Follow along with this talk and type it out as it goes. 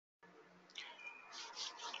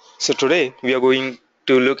So today we are going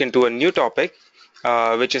to look into a new topic,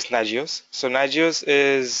 which is Nagios. So Nagios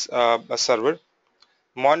is a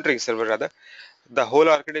monitoring server rather. The whole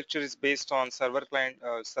architecture is based on server client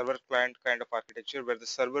kind of architecture, where the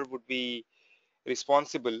server would be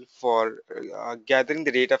responsible for gathering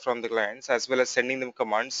the data from the clients as well as sending them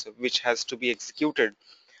commands, which has to be executed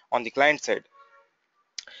on the client side.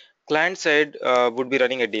 Client side would be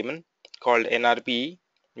running a daemon called NRPE,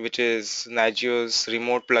 which is Nagios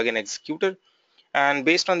Remote Plugin Executor. And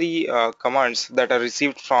based on the commands that are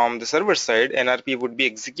received from the server side, NRP would be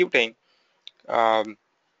executing um,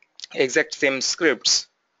 exact same scripts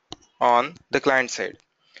on the client side.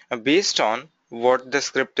 Based on what the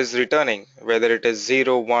script is returning, whether it is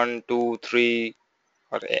 0, 1, 2, 3,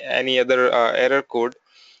 or any other error code,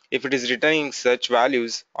 if it is returning such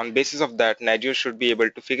values, on basis of that, Nagios should be able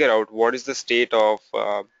to figure out what is the state of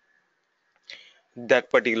that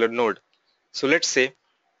particular node. So let's say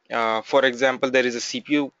for example, there is a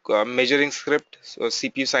CPU measuring script, so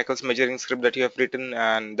CPU cycles measuring script that you have written,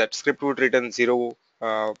 and that script would return 0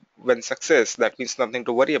 when success. That means nothing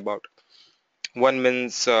to worry about. 1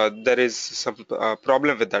 means there is some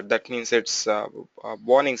problem with that. That means it's a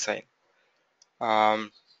warning sign.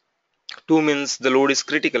 Um, 2 means the load is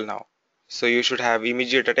critical now. So you should have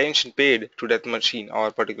immediate attention paid to that machine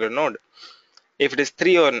or particular node. If it is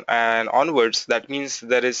 3 and onwards, that means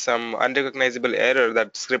there is some unrecognizable error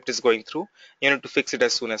that script is going through. You need to fix it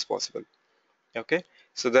as soon as possible. Okay,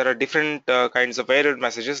 so there are different kinds of error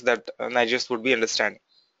messages that Nagios would be understanding.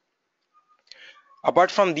 Apart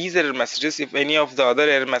from these error messages, if any of the other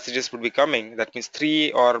error messages would be coming, that means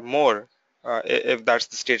 3 or more, if that's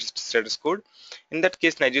the status code, in that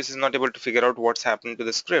case Nagios is not able to figure out what's happened to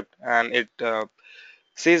the script, and it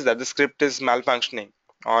says that the script is malfunctioning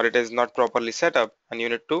or it is not properly set up, and you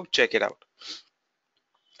need to check it out.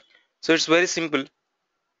 So it's very simple.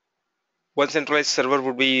 One centralized server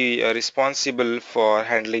would be responsible for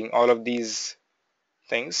handling all of these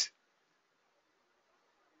things.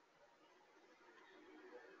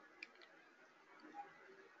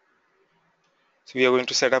 So we are going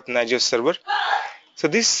to set up Nagios server. So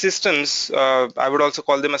these systems, I would also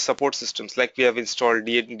call them as support systems, like we have installed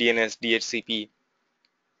DNS, DHCP.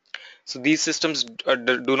 So these systems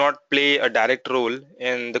do not play a direct role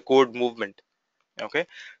in the code movement. Okay,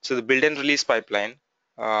 so the build and release pipeline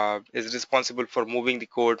is responsible for moving the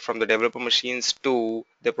code from the developer machines to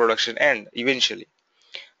the production end eventually.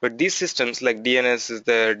 But these systems like DNS is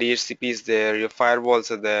there, DHCP is there, your firewalls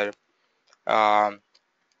are there. Um,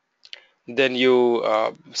 then you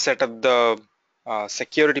set up the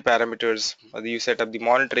security parameters. You set up the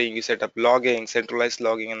monitoring, you set up logging, centralized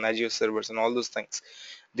logging, and Nagios servers, and all those things.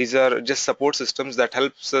 These are just support systems that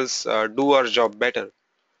helps us do our job better.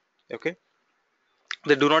 Okay,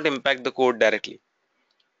 they do not impact the code directly.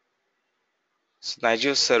 So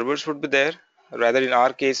Nagios servers would be there. Rather, in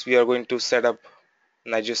our case, we are going to set up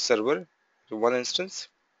Nagios server to one instance,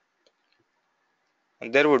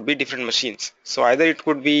 and there would be different machines. So either it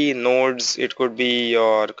could be nodes, it could be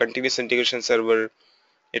your continuous integration server,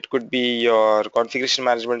 it could be your configuration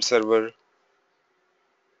management server.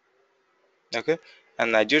 Okay,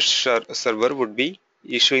 and Nagios server would be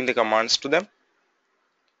issuing the commands to them.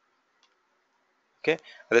 Okay, at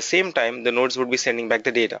the same time, the nodes would be sending back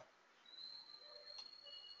the data.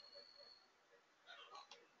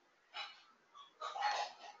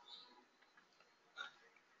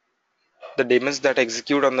 The daemons that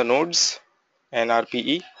execute on the nodes,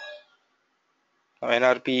 NRPE. Now,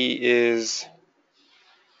 NRPE is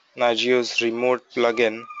Nagios Remote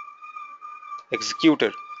Plugin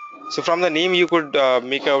Executor. So from the name, you could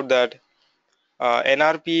make out that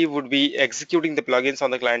NRP would be executing the plugins on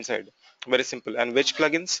the client side. Very simple. And which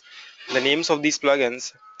plugins? The names of these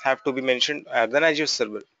plugins have to be mentioned at the Nagios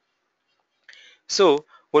server. So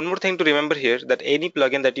one more thing to remember here, that any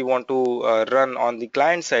plugin that you want to run on the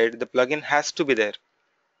client side, the plugin has to be there.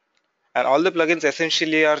 And all the plugins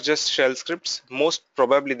essentially are just shell scripts. Most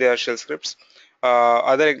probably they are shell scripts.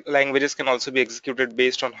 Other languages can also be executed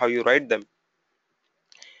based on how you write them.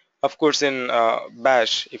 Of course, in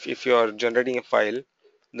Bash, if you are generating a file,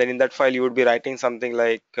 then in that file you would be writing something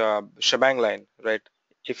like shebang line, right?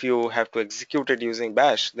 If you have to execute it using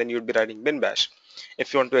Bash, then you would be writing bin bash.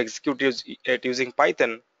 If you want to execute it using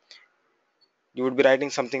Python, you would be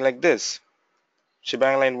writing something like this.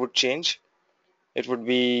 Shebang line would change. It would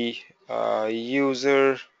be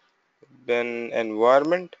user bin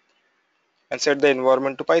environment, and set the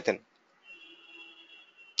environment to Python.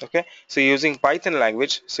 Okay, so using Python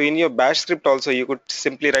language, so in your Bash script also you could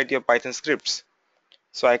simply write your Python scripts.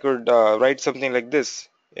 So I could write something like this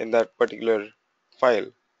in that particular file.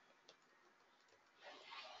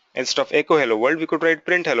 Instead of echo hello world, we could write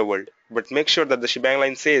print hello world. But make sure that the shebang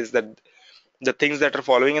line says that the things that are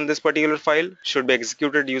following in this particular file should be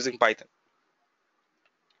executed using Python.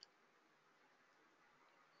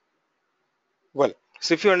 Well,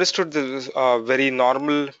 so if you understood this very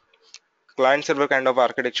normal client server kind of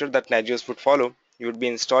architecture that Nagios would follow, you would be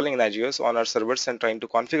installing Nagios on our servers and trying to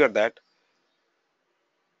configure that.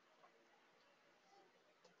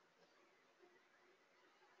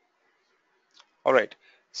 Alright,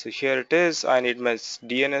 so here it is. I need my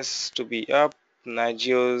DNS to be up.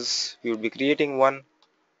 Nagios, we would be creating one.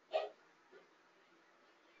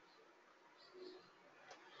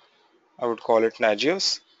 I would call it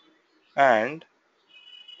Nagios, and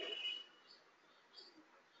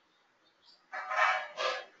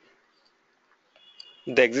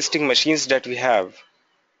the existing machines that we have,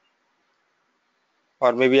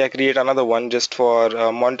 or maybe I create another one just for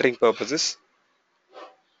monitoring purposes,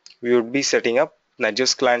 we would be setting up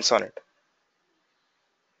Nagios clients on it.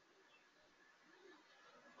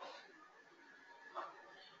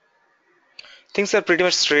 Things are pretty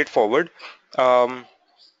much straightforward. Um,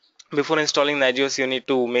 Before installing Nagios, you need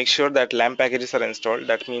to make sure that LAMP packages are installed.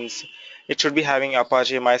 That means it should be having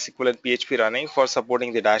Apache, MySQL, and PHP running for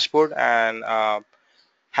supporting the dashboard and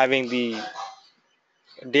having the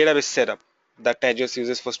database setup that Nagios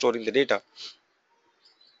uses for storing the data.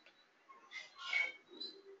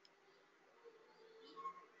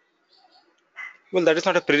 Well, that is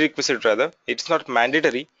not a prerequisite, rather. It's not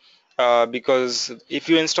mandatory because if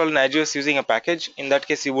you install Nagios using a package, in that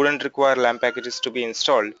case, you wouldn't require LAMP packages to be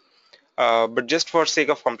installed. But just for sake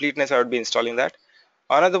of completeness, I would be installing that.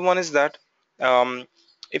 Another one is that um,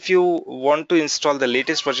 if you want to install the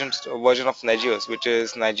latest version of Nagios, which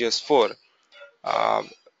is Nagios 4, uh,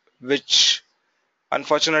 which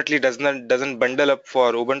unfortunately doesn't bundle up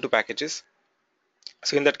for Ubuntu packages.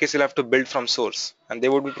 So in that case, you'll have to build from source, and they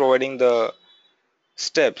would be providing the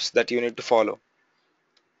steps that you need to follow.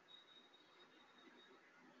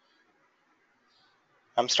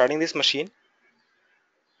 I'm starting this machine,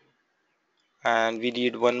 and we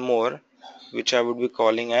need one more, which I would be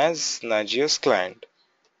calling as Nagios client.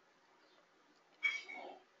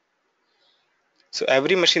 So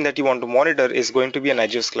every machine that you want to monitor is going to be a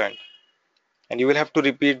Nagios client, and you will have to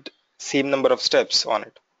repeat same number of steps on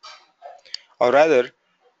it. Or rather,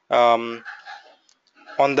 um,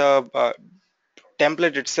 on the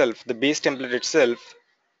template itself, the base template itself,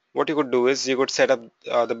 what you could do is you could set up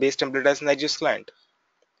the base template as Nagios client.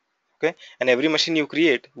 Okay, and every machine you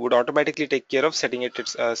create would automatically take care of setting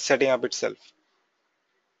up itself.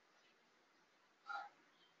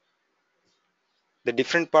 The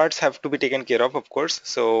different parts have to be taken care of course.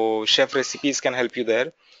 So chef recipes can help you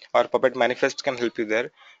there, or puppet manifest can help you there,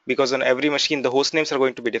 because on every machine the host names are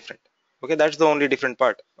going to be different. Okay, that's the only different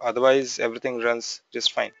part. Otherwise everything runs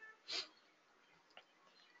just fine.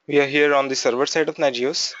 We are here on the server side of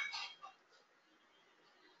Nagios,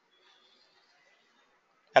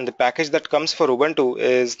 and the package that comes for Ubuntu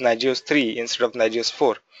is Nagios 3 instead of Nagios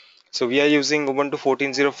 4. So we are using Ubuntu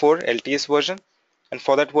 14.04 LTS version, and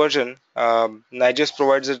for that version, Nagios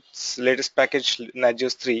provides its latest package,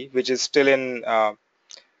 Nagios 3, which is still in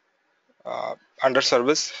under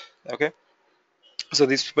service. Okay, so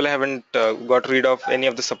these people haven't got rid of any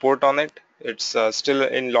of the support on it. It's still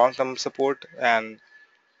in long-term support, and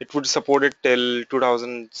it would support it till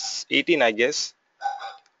 2018, I guess.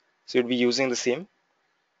 So you'd be using the same.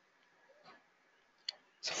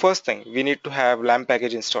 So first thing, we need to have LAMP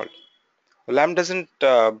package installed. LAMP doesn't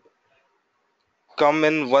come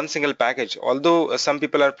in one single package, although some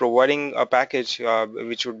people are providing a package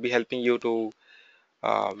which would be helping you to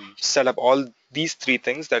set up all these three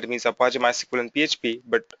things. That means Apache, MySQL, and PHP.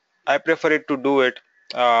 But I prefer it to do it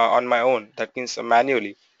on my own. That means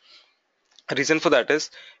manually. Reason for that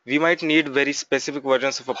is we might need very specific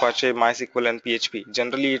versions of Apache, MySQL, and PHP.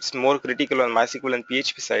 Generally, it's more critical on MySQL and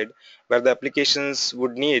PHP side, where the applications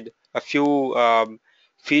would need a few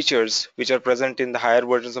features which are present in the higher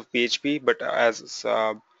versions of PHP, but as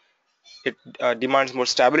it demands more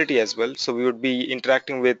stability as well. So we would be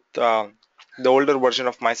interacting with the older version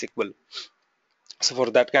of MySQL. So for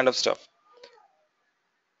that kind of stuff,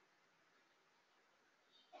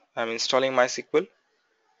 I'm installing MySQL.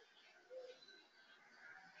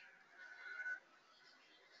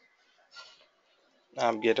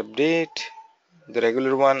 Get update, the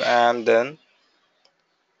regular one, and then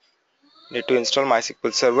need to install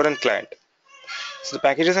MySQL server and client. So the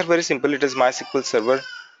packages are very simple. It is MySQL server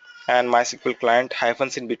and MySQL client,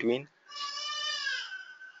 hyphens in between.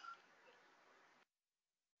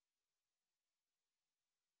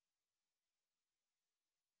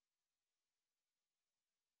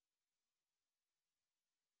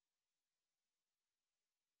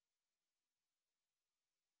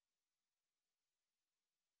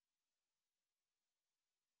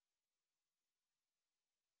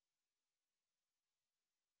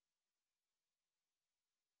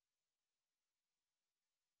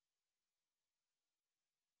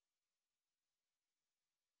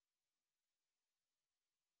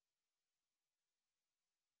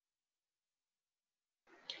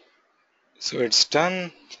 So it's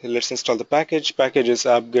done. Let's install the package. Package is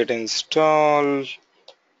apt-get install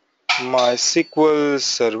MySQL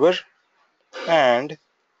server and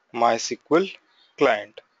MySQL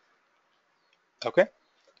client. Okay,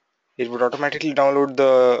 it would automatically download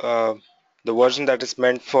the version that is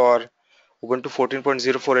meant for Ubuntu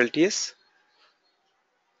 14.04 LTS.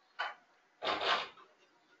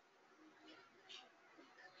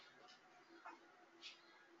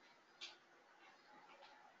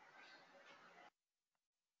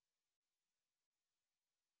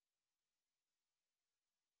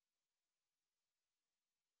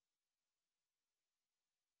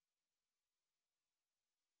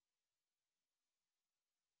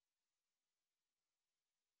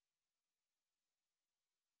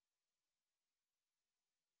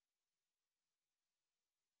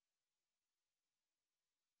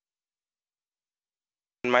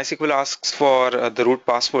 MySQL asks for the root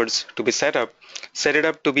passwords to be set up. Set it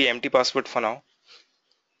up to be empty password for now.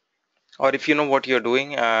 Or if you know what you're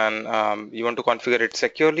doing and you want to configure it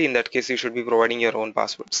securely, in that case you should be providing your own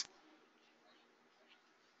passwords.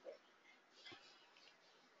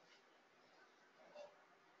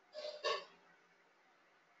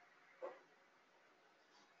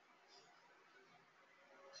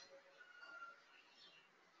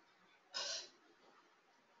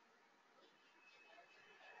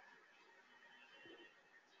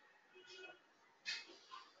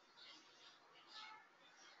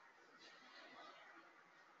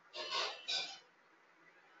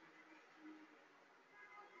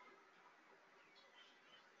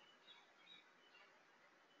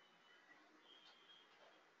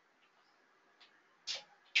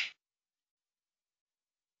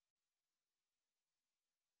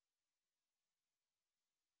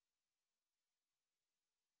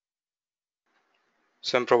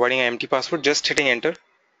 So I'm providing an empty password, just hitting enter.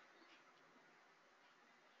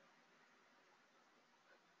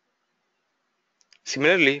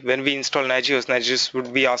 Similarly, when we install Nagios, Nagios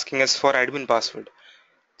would be asking us for admin password.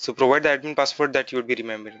 So provide the admin password that you would be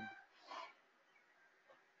remembering.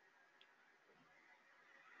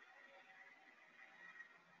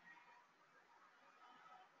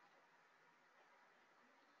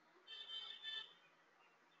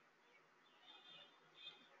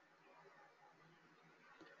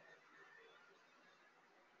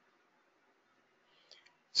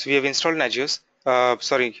 So we have installed Nagios, the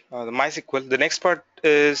MySQL. The next part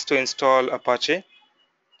is to install Apache.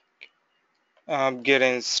 Get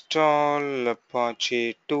install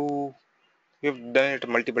Apache 2. We've done it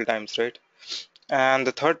multiple times, right? And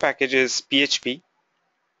the third package is PHP.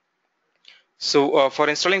 So for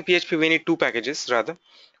installing PHP, we need two packages rather.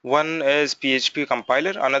 One is PHP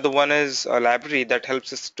compiler, another one is a library that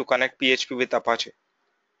helps us to connect PHP with Apache.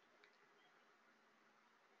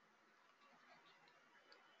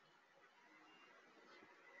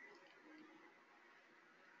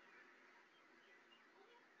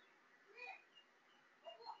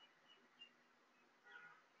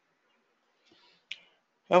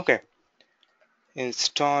 Okay,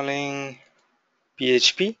 installing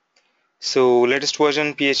PHP. So latest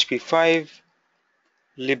version PHP 5,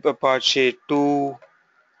 libapache 2,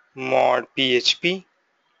 mod PHP,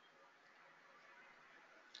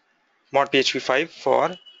 mod PHP 5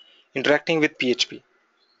 for interacting with PHP.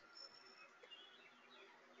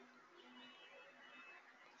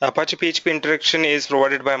 Apache PHP interaction is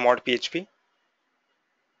provided by mod PHP.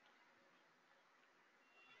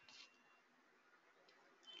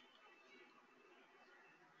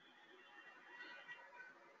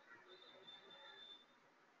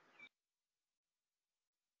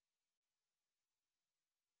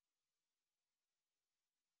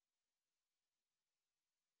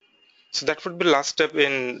 So that would be the last step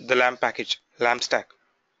in the LAMP package, LAMP stack.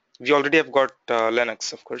 We already have got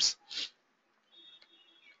Linux, of course.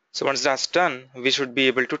 So once that's done, we should be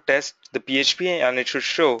able to test the PHP and it should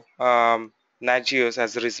show Nagios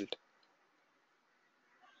as a result.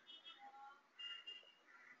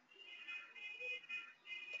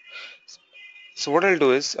 So what I'll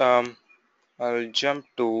do is I'll jump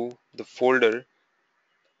to the folder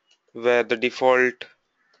where the default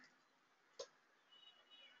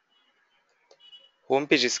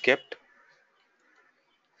homepage is kept.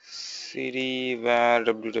 cd var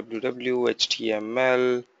www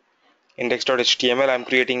html index.html. I'm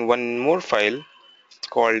creating one more file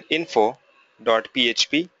called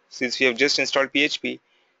info.php. Since we have just installed PHP,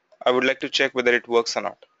 I would like to check whether it works or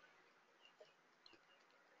not.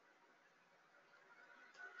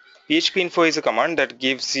 PHP info is a command that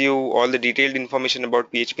gives you all the detailed information about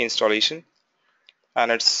PHP installation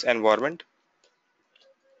and its environment.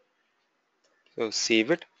 So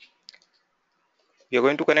save it. We are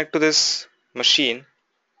going to connect to this machine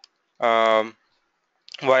um,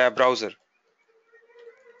 via browser.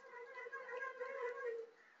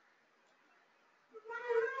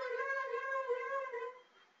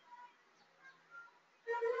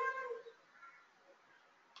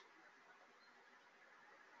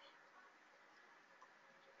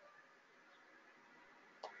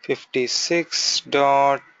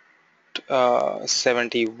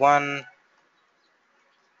 .71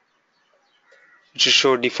 to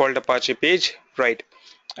show default Apache page, right?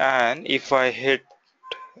 And if I hit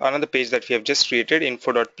another page that we have just created,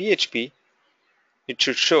 info.php, it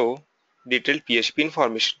should show detailed PHP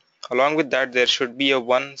information. Along with that, there should be a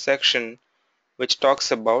one section which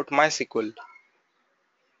talks about MySQL.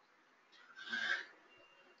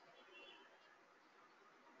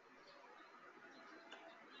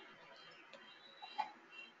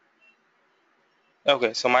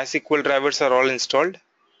 Okay, so MySQL drivers are all installed.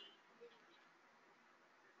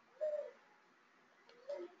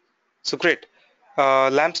 So great.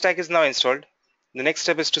 LAMP stack is now installed. The next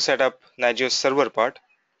step is to set up Nagios server part.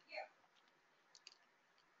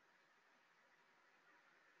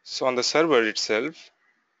 So on the server itself,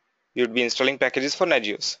 you'd be installing packages for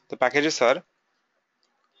Nagios. The packages are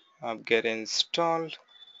get install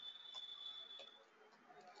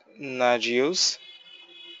Nagios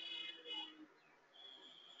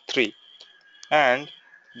 3 and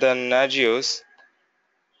the Nagios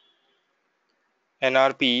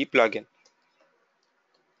NRPE plugin.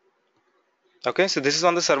 Okay, so this is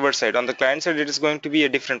on the server side. On the client side, it is going to be a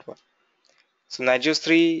different one. So Nagios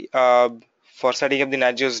 3 for setting up the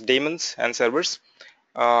Nagios daemons and servers.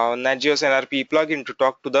 Nagios NRPE plugin to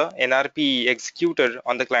talk to the NRPE executor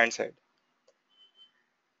on the client side.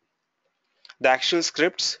 The actual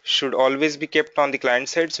scripts should always be kept on the client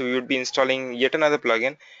side, so we would be installing yet another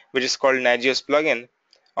plugin which is called Nagios plugin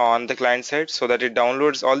on the client side so that it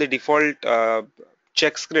downloads all the default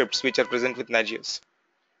check scripts which are present with Nagios.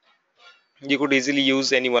 You could easily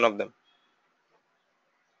use any one of them.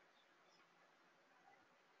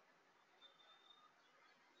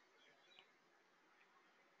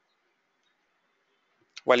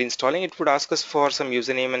 While installing, it would ask us for some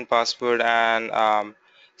username and password and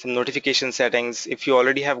some notification settings. If you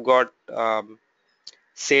already have got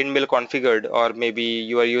send mail configured, or maybe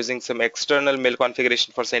you are using some external mail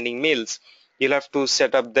configuration for sending mails, you'll have to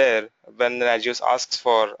set up there when Nagios asks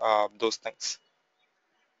for those things.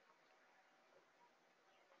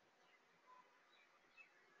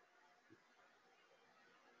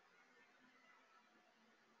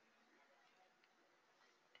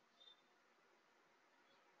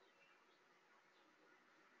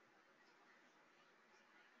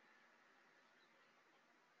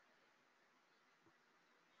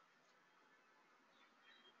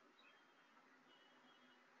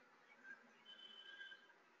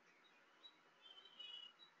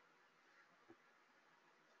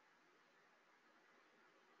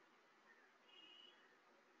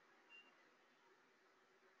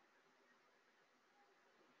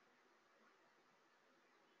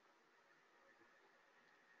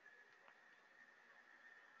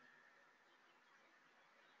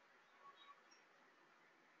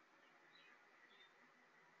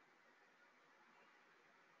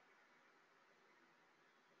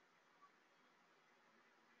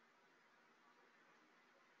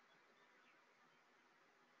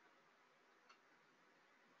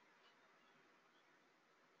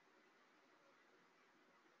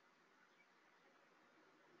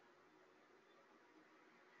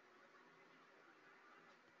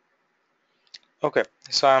 Okay,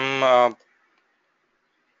 so I'm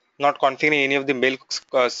not configuring any of the mail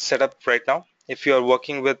setup right now. If you are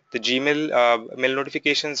working with the Gmail mail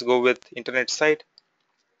notifications, go with internet site.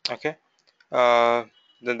 Okay. Uh,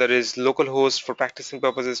 then there is localhost for practicing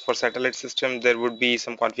purposes. For satellite system, there would be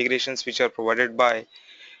some configurations which are provided by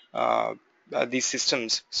uh, these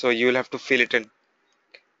systems, so you will have to fill it in.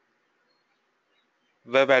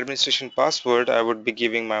 Web administration password, I would be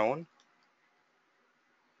giving my own.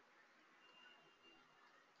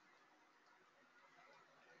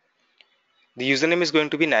 The username is going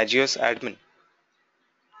to be Nagios admin.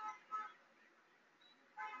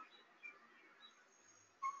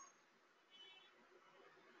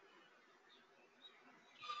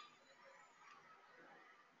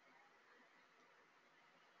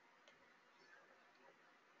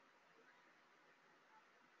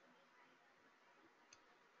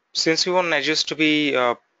 Since we want Nagios to be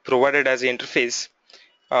provided as an interface,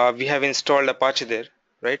 we have installed Apache there,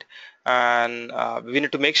 right? And we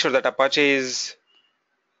need to make sure that Apache is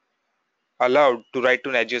allowed to write to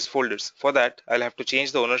Nagios folders. For that, I'll have to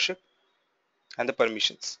change the ownership and the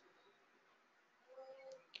permissions.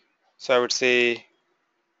 So I would say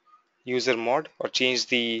user mod, or change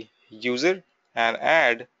the user and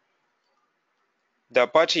add the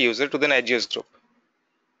Apache user to the Nagios group.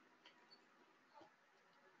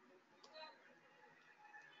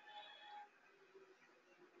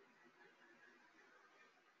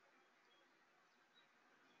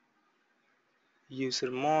 User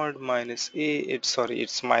mod minus a,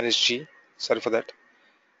 it's minus g, sorry for that.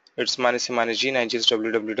 It's minus a minus g Nagios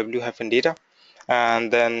www hyphen data,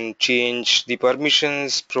 and then change the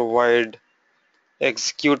permissions, provide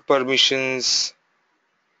execute permissions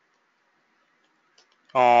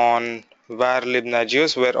on var lib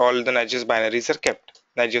Nagios, where all the Nagios binaries are kept,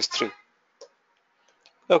 Nagios 3.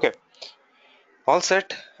 Okay, all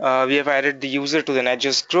set. We have added the user to the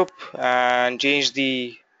Nagios group and changed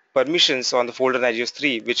the permissions on the folder Nagios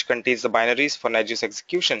 3, which contains the binaries for Nagios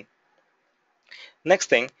execution. Next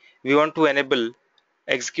thing, we want to enable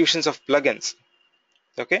executions of plugins.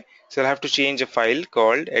 Okay, so I'll have to change a file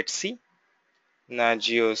called etc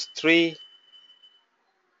nagios 3.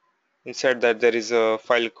 Inside that there is a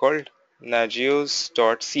file called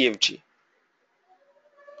nagios.cfg.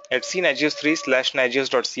 Etc nagios 3 slash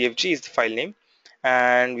nagios.cfg is the file name,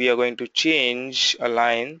 and we are going to change a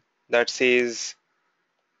line that says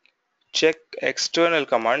check external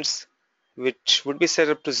commands, which would be set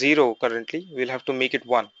up to 0 currently. We'll have to make it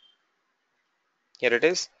 1. Here it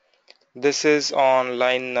is. This is on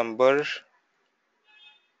line number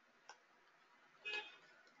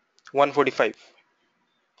 145.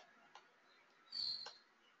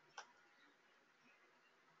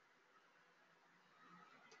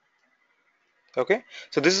 Okay,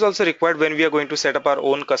 so this is also required when we are going to set up our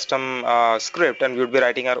own custom script, and we would be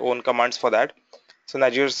writing our own commands for that. So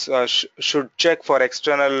Nagios should check for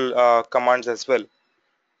external commands as well.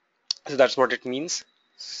 So that's what it means.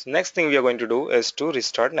 Next thing we are going to do is to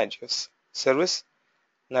restart Nagios service.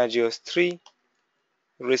 Nagios 3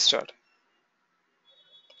 restart.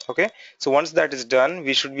 Okay, so once that is done,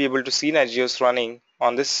 we should be able to see Nagios running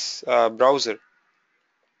on this browser.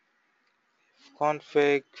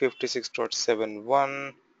 Config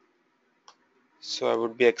 56.71. So I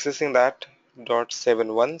would be accessing that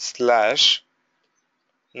 .71 slash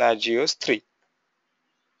Nagios 3.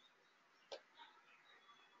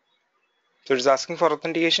 So it's asking for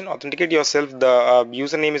authentication. Authenticate yourself. The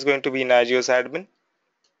username is going to be Nagios admin.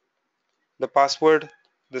 The password,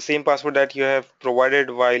 the same password that you have provided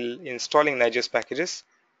while installing Nagios packages.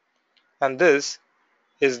 And this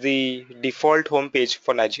is the default home page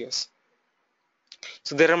for Nagios.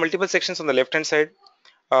 So there are multiple sections on the left hand side.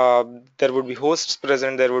 There would be hosts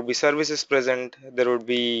present, there would be services present, there would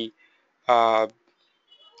be the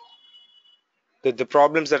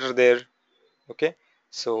problems that are there. Okay,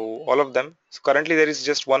 so all of them. So currently there is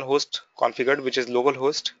just one host configured, which is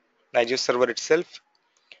localhost Nagios server itself.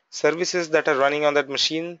 Services that are running on that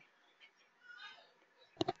machine.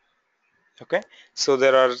 Okay, so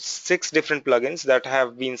there are 6 different plugins that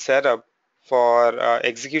have been set up for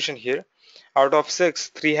execution here. Out of 6,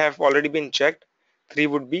 3 have already been checked. 3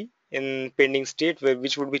 would be in pending state,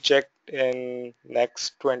 which would be checked in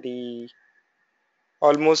next 20,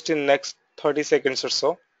 almost in next 30 seconds or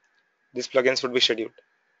so. These plugins would be scheduled.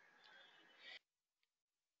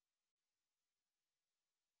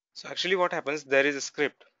 So actually what happens, there is a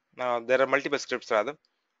script. There are multiple scripts rather.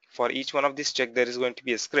 For each one of these check, there is going to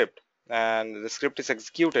be a script, and the script is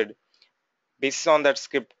executed. Based on that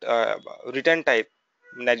script return type,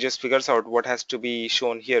 Nagios figures out what has to be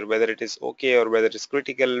shown here, whether it is okay or whether it is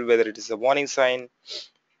critical, whether it is a warning sign.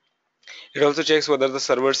 It also checks whether the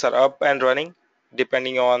servers are up and running,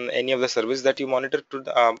 depending on any of the service that you monitor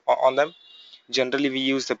on them. Generally, we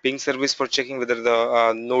use the ping service for checking whether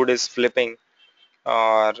the node is flipping,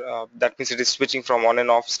 or that means it is switching from on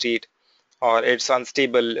and off state, or it's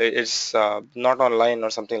unstable, it's not online or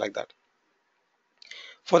something like that.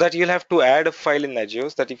 For that, you'll have to add a file in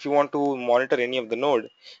Nagios that if you want to monitor any of the node,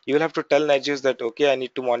 you will have to tell Nagios that, okay, I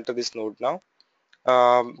need to monitor this node now.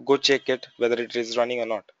 Go check it whether it is running or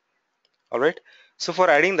not. All right. So for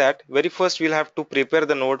adding that, very first we'll have to prepare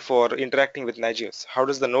the node for interacting with Nagios. How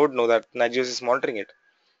does the node know that Nagios is monitoring it?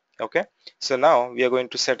 Okay. So now we are going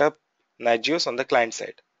to set up Nagios on the client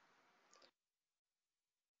side.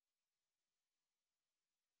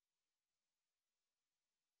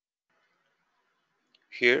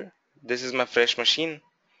 Here, this is my fresh machine,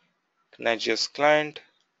 Nagios client.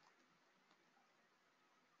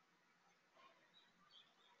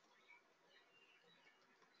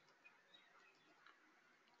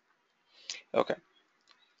 Okay.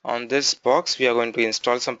 On this box, we are going to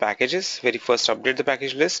install some packages. Very first, update the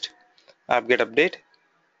package list. Apt-get update.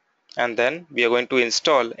 and then we are going to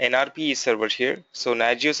install nrpe server here. So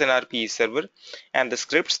Nagios nrpe server, and the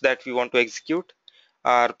scripts that we want to execute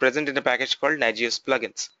are present in a package called Nagios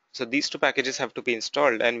plugins. So these two packages have to be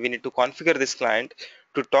installed, and we need to configure this client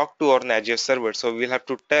to talk to our Nagios server. So we'll have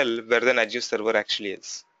to tell where the Nagios server actually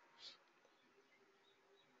is.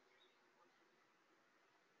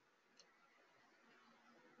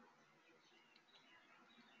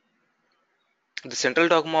 The central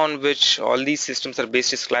dogma on which all these systems are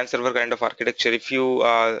based is client server kind of architecture. If you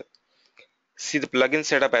see the plugin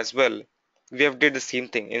setup as well, we have did the same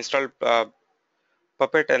thing, installed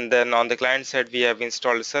Puppet, and then on the client side we have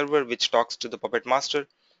installed a server which talks to the Puppet master,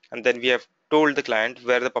 and then we have told the client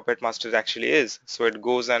where the Puppet master actually is, so it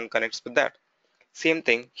goes and connects with that. Same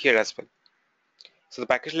thing here as well. So the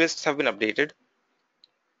package lists have been updated,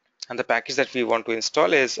 and the package that we want to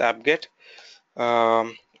install is apt-get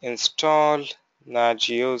install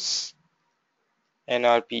Nagios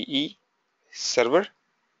nrpe server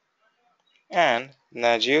and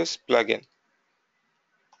Nagios plugin.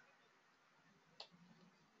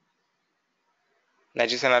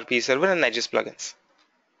 Nagios nrpe server and Nagios plugins.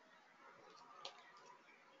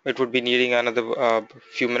 It would be needing another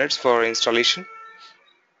few minutes for installation.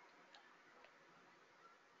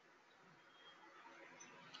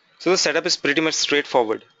 So the setup is pretty much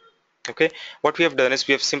straightforward. Okay, what we have done is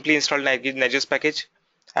we have simply installed Nagios package,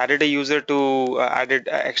 added a user to added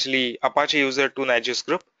actually Apache user to Nagios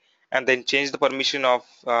group, and then changed the permission of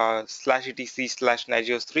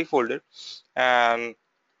 /etc/Nagios3 folder. And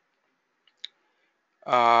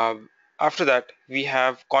uh, after that, we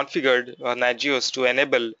have configured Nagios to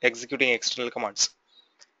enable executing external commands.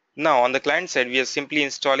 Now on the client side, we are simply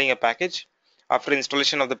installing a package. After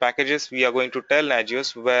installation of the packages, we are going to tell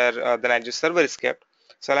Nagios where the Nagios server is kept.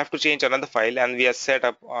 So I'll have to change another file, and we are set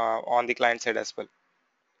up on the client side as well.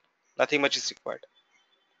 Nothing much is required.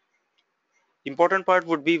 Important part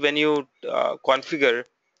would be when you configure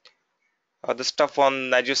the stuff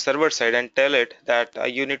on Nagios server side and tell it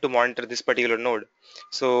that you need to monitor this particular node.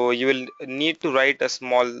 So you will need to write a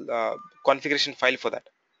small configuration file for that.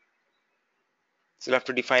 So you'll have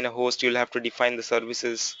to define a host, you'll have to define the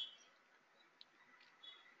services.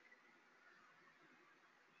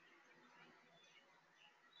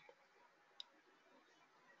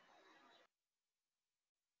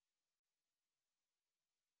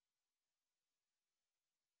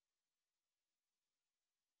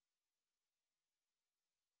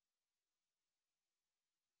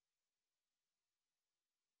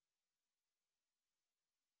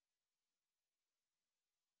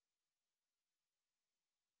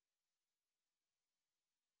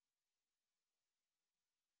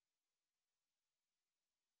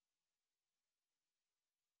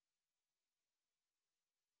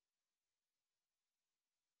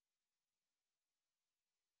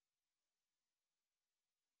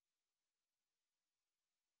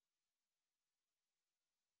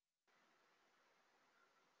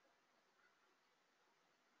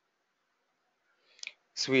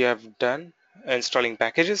 So we have done installing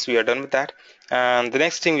packages, we are done with that. And the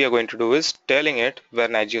next thing we are going to do is telling it where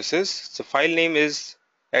Nagios is. So file name is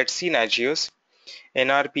 @cnagios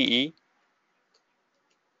nrpe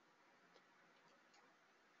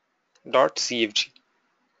 .cfg.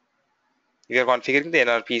 We are configuring the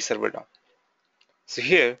nrpe server now. So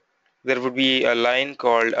here there would be a line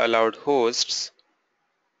called allowed hosts.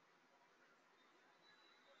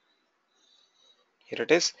 Here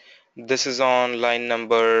it is. This is on line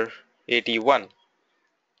number 81.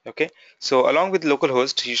 Okay, so along with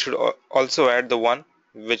localhost, you should also add the one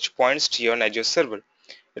which points to your Nagios server.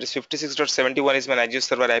 It is 56.71 is my Nagios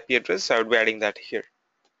server IP address, so I would be adding that here.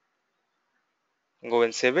 Go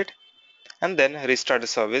and save it, and then restart the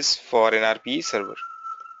service for nrpe server.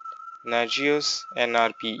 Nagios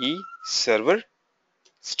nrpe server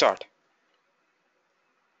start.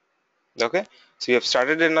 Okay, so you have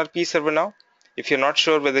started nrpe server now. If you're not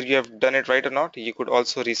sure whether you have done it right or not, you could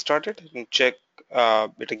also restart it and check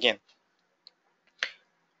it again.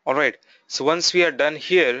 Alright, so once we are done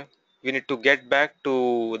here, we need to get back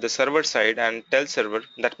to the server side and tell server,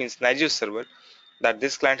 that means Nagios server, that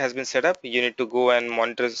this client has been set up. You need to go and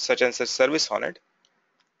monitor such and such service on it.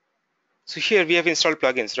 So here we have installed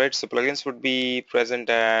plugins, right? So plugins would be present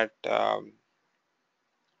at, not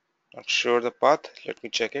sure the path, let me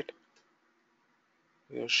check it.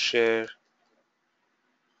 You share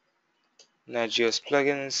Nagios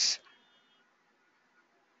plugins.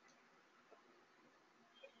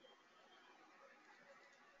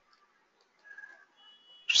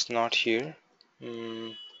 It's not here.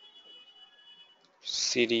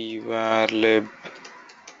 Cd var lib.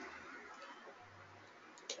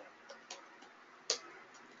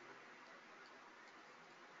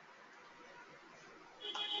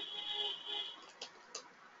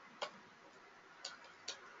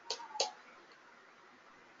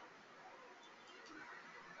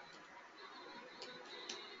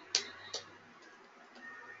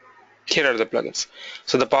 Here are the plugins.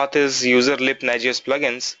 So the path is user lib Nagios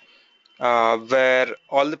plugins, where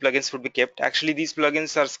all the plugins would be kept. Actually, these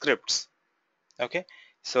plugins are scripts. Okay,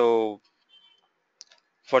 so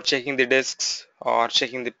for checking the disks or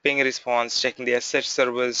checking the ping response, checking the SSH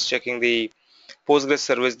service, checking the Postgres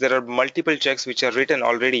service, there are multiple checks which are written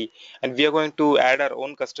already, and we are going to add our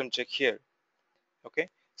own custom check here. Okay,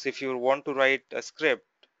 so if you want to write a script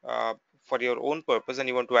for your own purpose and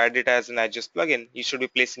you want to add it as an Nagios plugin, you should be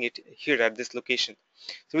placing it here at this location.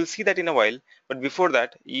 So we'll see that in a while, but before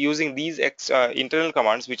that, using these internal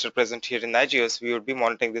commands which are present here in Nagios, we would be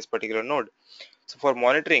monitoring this particular node. So for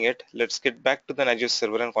monitoring it, let's get back to the Nagios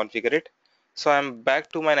server and configure it. So I'm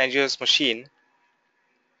back to my Nagios machine.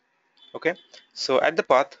 Okay, so at the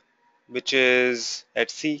path, which is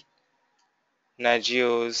etc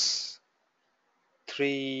nagios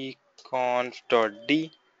 3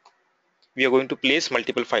 conf.d, we are going to place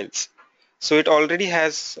multiple files. So it already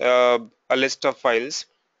has a list of files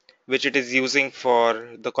which it is using for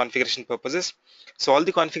the configuration purposes. So all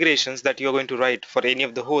the configurations that you are going to write for any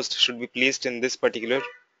of the hosts should be placed in this particular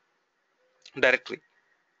directory.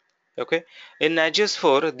 Okay, in Nagios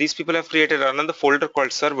 4, these people have created another folder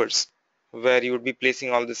called servers, where you would be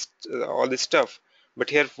placing all this stuff. But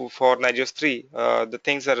here for Nagios 3, the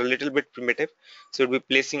things are a little bit primitive, so you'll be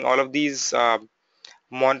placing all of these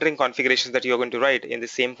monitoring configurations that you're going to write in the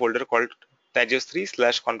same folder called Nagios 3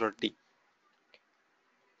 slash conf.d.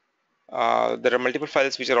 There are multiple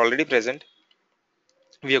files which are already present.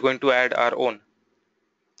 We are going to add our own.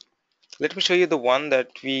 Let me show you the one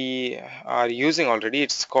that we are using already.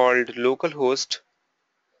 It's called localhost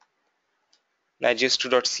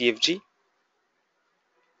nagios2.cfg.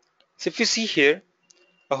 So if you see here,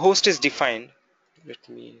 a host is defined. Let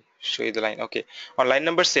me show you the line. Okay, on line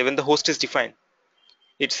number 7, the host is defined.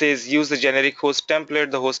 It says use the generic host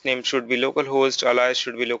template. The host name should be localhost, alias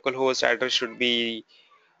should be localhost, address should be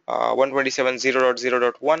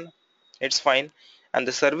 127.0.0.1. It's fine. And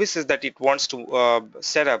the services that it wants to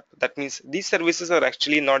set up, that means these services are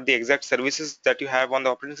actually not the exact services that you have on the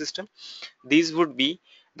operating system. These would be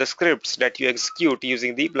the scripts that you execute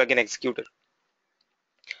using the plugin executor.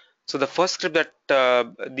 So the first script that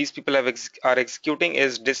these people are executing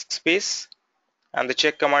is disk space, and the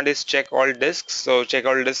check command is check all disks. So check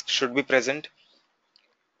all disks should be present.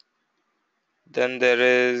 Then there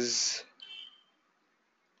is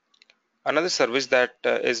another service that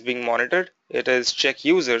is being monitored. It is check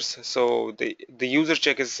users. So the user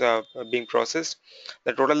check is being processed.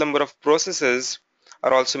 The total number of processes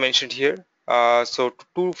are also mentioned here. So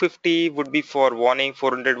 250 would be for warning,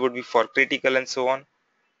 400 would be for critical, and so on.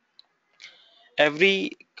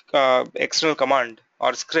 Every external command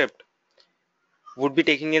or script would be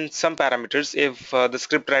taking in some parameters if the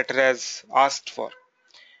script writer has asked for,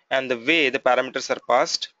 and the way the parameters are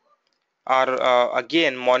passed are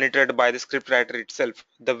again monitored by the script writer itself.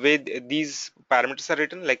 The way these parameters are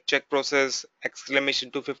written, like check process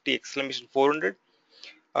exclamation 250 exclamation 400,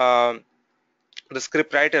 the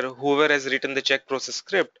script writer, whoever has written the check process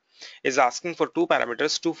script, is asking for two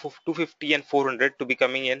parameters, 250 and 400, to be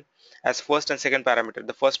coming in as first and second parameter.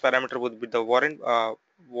 The first parameter would be the warning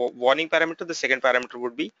parameter. The second parameter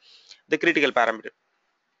would be the critical parameter.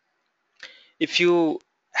 If you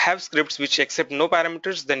have scripts which accept no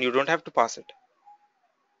parameters, then you don't have to pass it.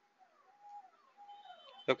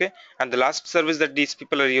 Okay, and the last service that these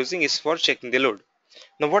people are using is for checking the load.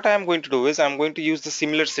 Now what I am going to do is I'm going to use the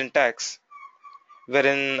similar syntax,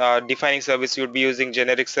 wherein defining service you would be using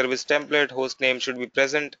generic service template, host name should be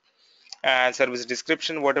present, and service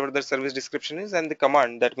description, whatever the service description is, and the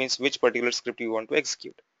command, that means which particular script you want to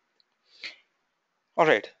execute. All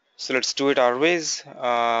right, so let's do it our ways. We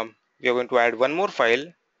are going to add one more file.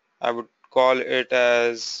 I would call it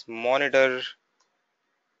as monitor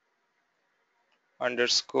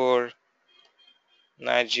underscore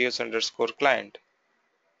nagios underscore client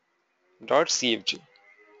dot cfg.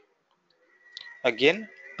 Again,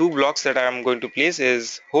 two blocks that I am going to place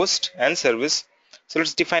is host and service. So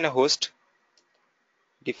let's define a host.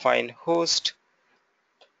 Define host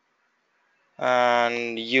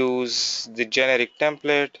and use the generic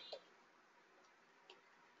template.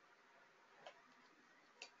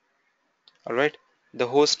 All right, the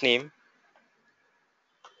host name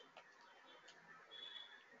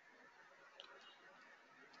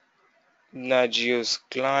nagios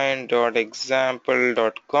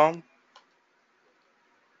client.example.com,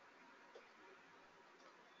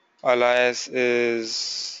 alias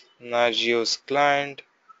is nagios client,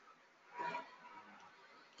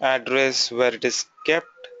 address where it is kept,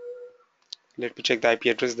 let me check the IP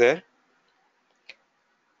address there,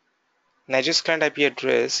 Nagios client IP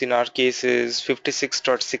address in our case is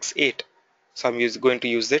 56.68. So I'm going to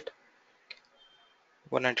use it.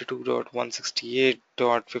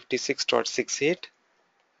 192.168.56.68.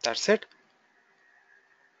 That's it.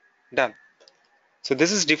 Done. So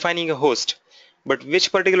this is defining a host, but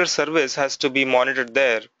which particular service has to be monitored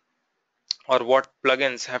there or what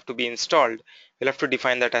plugins have to be installed, we'll have to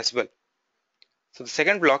define that as well. So the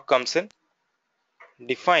second block comes in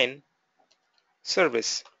define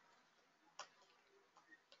service.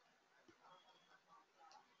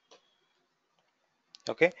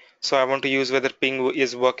 Okay, so I want to use whether ping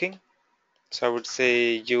is working. So I would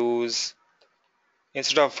say use,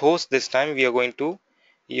 instead of host this time, we are going to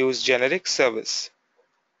use generic service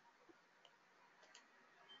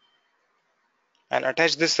and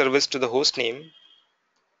attach this service to the host name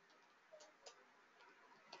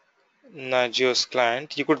Nagios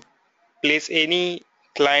client. You could place any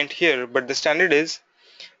client here, but the standard is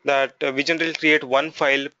that we generally create one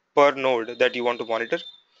file per node that you want to monitor,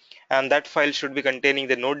 and that file should be containing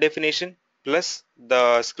the node definition plus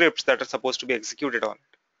the scripts that are supposed to be executed on it.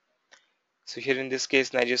 So here in this case,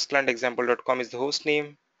 Nagios client example.com is the host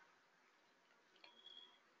name,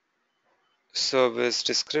 service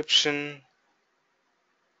description,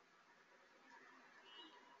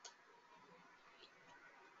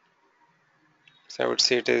 so I would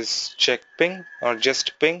say it is check ping or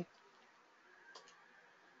just ping,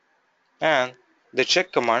 and the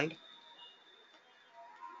check command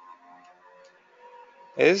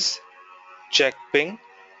is check ping,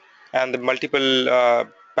 and the multiple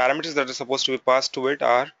parameters that are supposed to be passed to it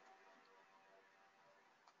are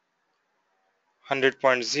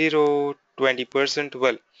 100.0, 20%.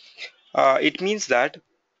 Well, it means that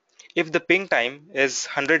if the ping time is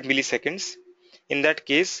 100 milliseconds, in that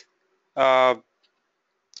case, uh,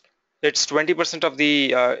 it's 20% of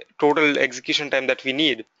the total execution time that we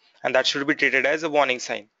need, and that should be treated as a warning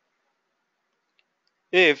sign.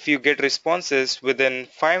 If you get responses within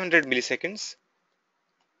 500 milliseconds,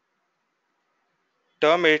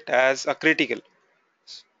 term it as a critical.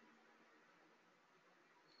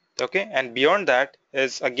 Okay, and beyond that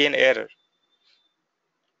is again error.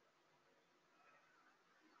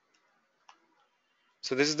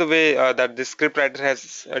 So this is the way that the script writer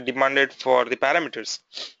has demanded for the parameters.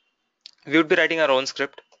 We would be writing our own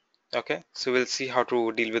script. Okay, so we'll see how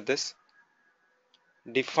to deal with this.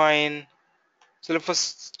 Define. So let's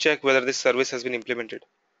first check whether this service has been implemented.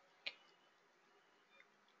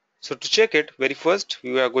 So to check it, very first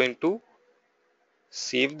we are going to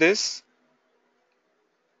save this,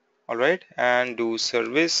 all right, and do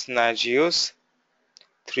service Nagios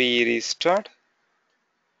 3 restart.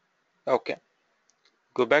 Okay,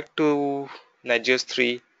 go back to Nagios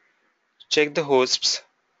 3, check the hosts.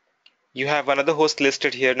 You have another host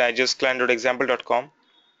listed here, Nagios client.example.com.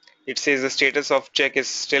 It says the status of check is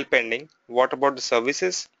still pending. What about the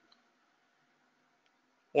services?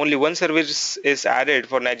 Only one service is added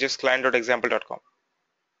for Nagios client.example.com,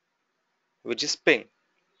 which is ping.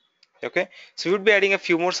 Okay, so we would be adding a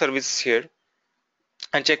few more services here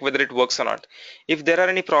and check whether it works or not. If there are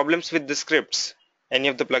any problems with the scripts, any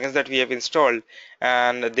of the plugins that we have installed,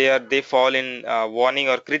 and they fall in warning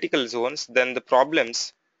or critical zones, then the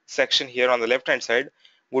problems section here on the left hand side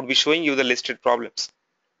would be showing you the listed problems.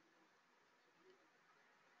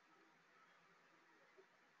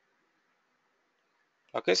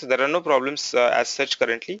 Okay, so there are no problems as such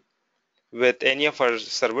currently with any of our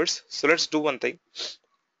servers. So let's do one thing,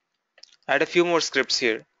 add a few more scripts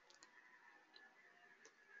here,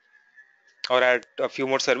 or add a few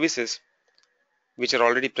more services which are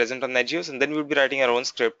already present on Nagios, and then we'll be writing our own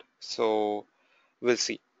script. So we'll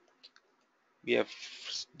see. We have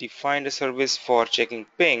defined a service for checking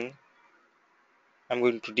ping. I'm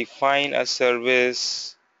going to define a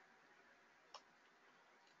service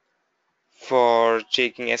for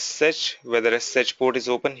checking SSH, whether SSH port is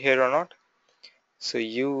open here or not. So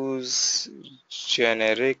use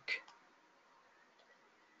generic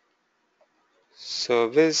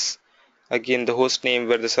service, again the host name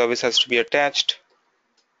where the service has to be attached,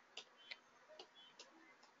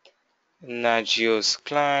 Nagios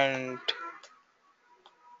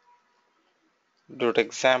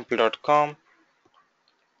client.example.com,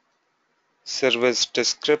 service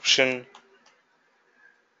description,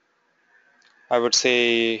 I would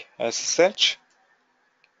say SSH,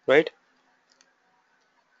 right?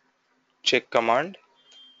 Check command.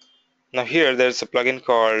 Now here there's a plugin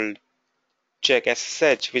called check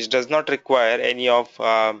SSH which does not require any of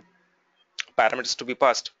parameters to be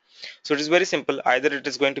passed. So it is very simple, either it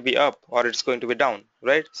is going to be up or it's going to be down,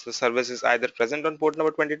 right? So service is either present on port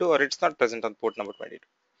number 22 or it's not present on port number 22.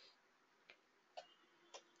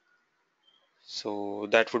 So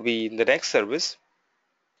that would be the next service.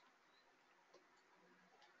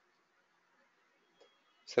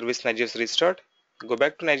 Service Nagios restart. Go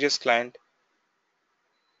back to Nagios client,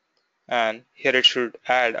 and here it should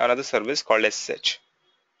add another service called SSH.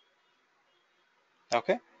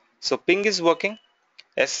 Okay, so ping is working.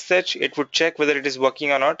 SSH, it would check whether it is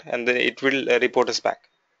working or not, and then it will report us back.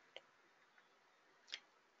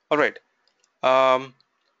 All right. Um,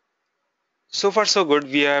 so far so good.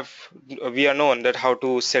 We are known that how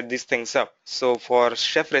to set these things up. So for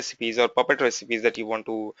chef recipes or puppet recipes that you want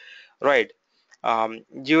to write,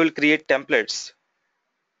 you will create templates.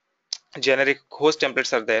 Generic host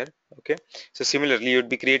templates are there. Okay, so similarly, you would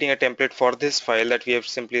be creating a template for this file that we have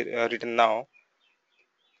simply written now,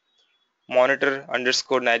 monitor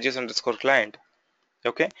underscore nagios underscore client.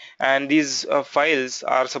 Okay, and these files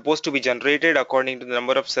are supposed to be generated according to the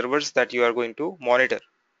number of servers that you are going to monitor.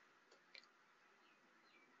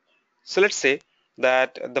 So let's say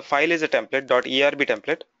that the file is a template .erb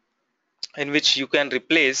template in which you can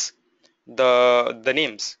replace the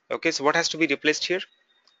names. Okay, so what has to be replaced here?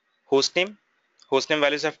 Hostname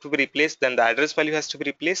values have to be replaced, then the address value has to be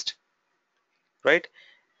replaced, right?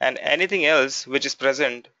 And anything else which is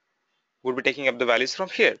present would be taking up the values from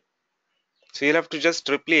here. So you'll have to just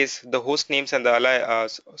replace the host names and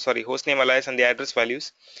the host name alias and the address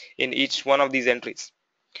values in each one of these entries,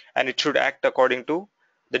 and it should act according to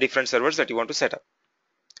the different servers that you want to set up.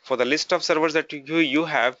 For the list of servers that you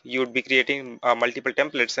have, you would be creating multiple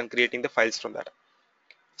templates and creating the files from that.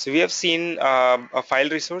 So we have seen a file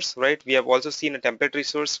resource, right? We have also seen a template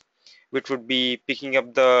resource, which would be picking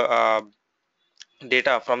up the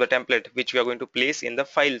data from the template, which we are going to place in the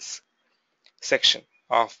files section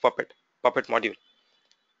of Puppet module.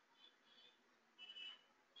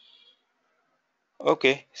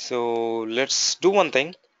 Okay, so let's do one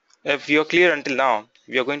thing. If you're clear until now,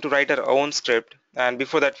 we are going to write our own script, and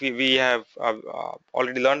before that we have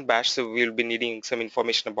already learned bash, so we'll be needing some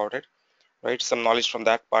information about it, right? Some knowledge from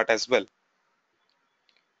that part as well.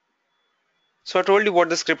 So I told you what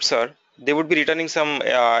the scripts are. They would be returning some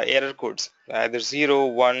error codes, either 0,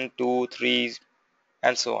 1, 2, 3,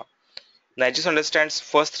 and so on. Nagios understands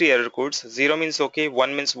first three error codes. 0 means okay,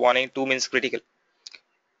 1 means warning, 2 means critical.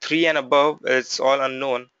 3 and above, it's all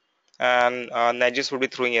unknown, and Nagios would be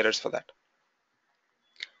throwing errors for that.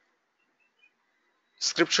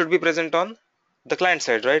 Script should be present on the client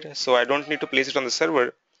side, right? So I don't need to place it on the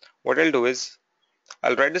server. What I'll do is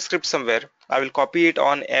I'll write the script somewhere. I will copy it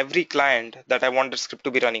on every client that I want the script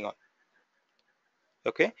to be running on.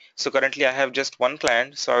 Okay, so currently I have just one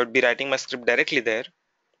client, so I would be writing my script directly there.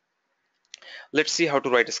 Let's see how to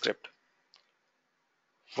write a script.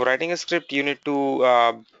 For writing a script, you need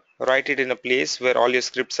to write it in a place where all your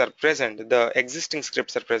scripts are present, the existing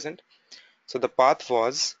scripts are present. So the path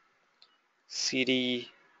was cd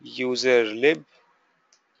user lib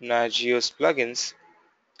nagios plugins.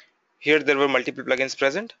 Here there were multiple plugins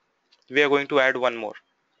present. We are going to add one more.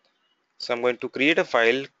 So I'm going to create a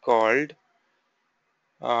file called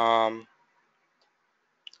um,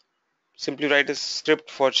 simply write a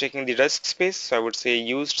script for checking the disk space. So I would say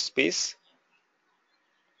used space.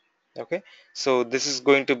 Okay, so this is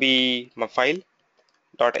going to be my file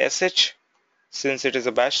 .sh, since it is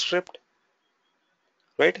a bash script,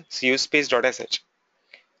 right? So use space.sh.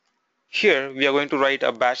 Here we are going to write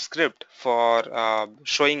a bash script for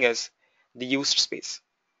showing us the used space.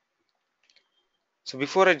 So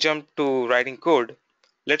before I jump to writing code,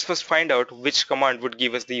 let's first find out which command would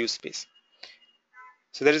give us the used space.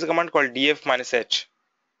 So there is a command called df-h,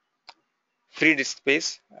 free disk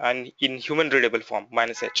space, and in human readable form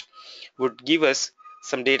 -h would give us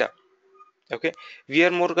some data. Okay, we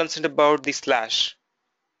are more concerned about the slash,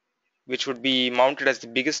 which would be mounted as the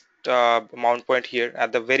biggest mount point here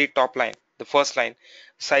at the very top line, the first line.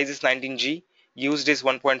 Size is 19G, used is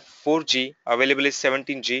 1.4G, available is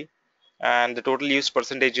 17G, and the total use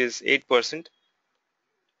percentage is 8%,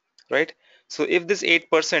 right? So if this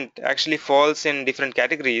 8% actually falls in different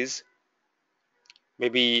categories,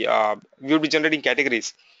 maybe we would be generating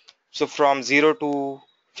categories. So from 0 to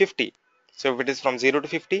 50. So if it is from 0 to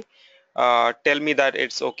 50, tell me that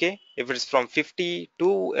it's okay. If it is from 50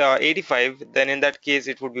 to 85, then in that case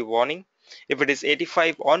it would be warning. If it is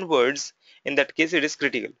 85 onwards, in that case it is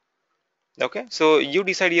critical. Okay, so you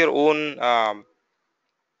decide your own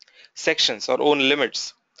sections or own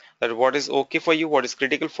limits, that what is okay for you, what is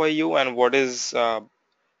critical for you, and what is a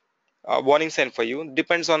warning sign for you.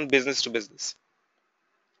 Depends on business to business.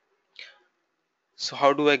 So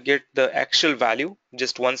how do I get the actual value?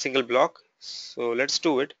 Just one single block. So let's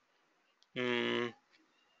do it. mm,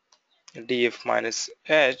 df minus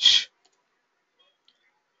h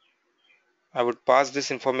I would pass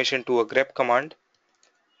this information to a grep command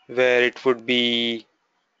where it would be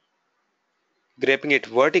grepping it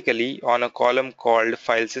vertically on a column called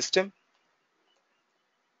file system.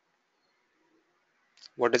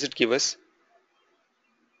 What does it give us?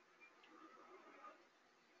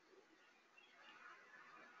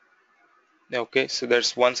 Okay, so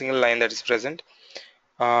there's one single line that is present.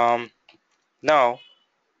 Um, Now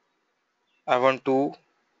I want to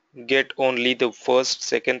get only the first,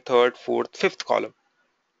 second, third, fourth, fifth column.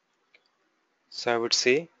 So I would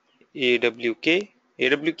say AWK.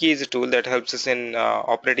 AWK is a tool that helps us in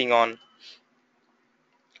operating on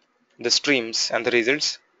the streams and the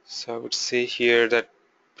results. So I would say here that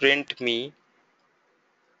print me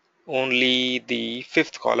only the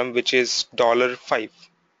fifth column, which is $5.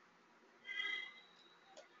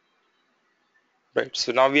 Right.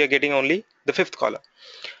 So now we are getting only the fifth column.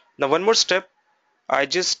 Now one more step. I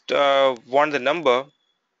just want the number.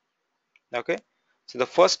 Okay. So the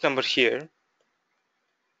first number here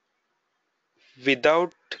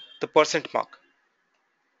without the percent mark.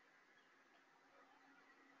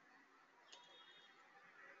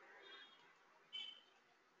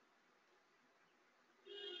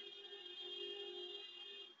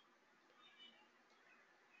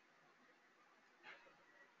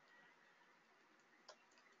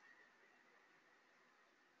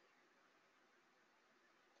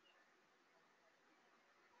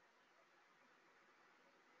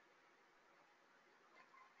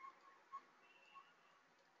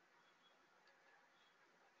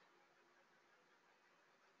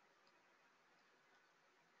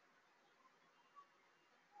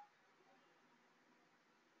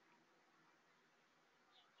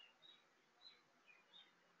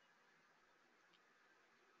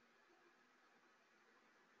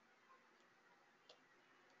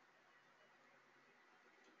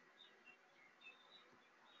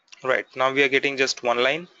 Right, now we are getting just one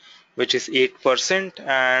line, which is 8%,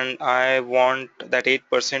 and I want that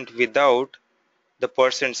 8% without the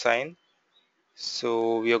percent sign.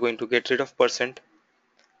 So we are going to get rid of percent.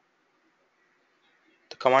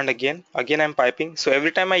 The command again I'm piping. So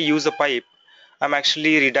every time I use a pipe, I'm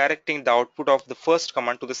actually redirecting the output of the first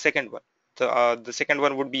command to the second one. The second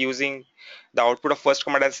one would be using the output of first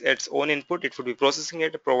command as its own input. It would be processing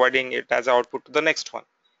it, providing it as output to the next one,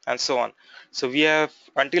 and so on. So we have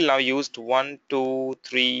until now used 1, 2,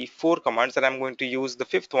 3, 4 commands, and I'm going to use the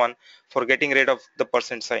fifth one for getting rid of the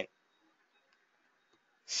percent sign.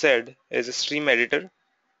 Sed is a stream editor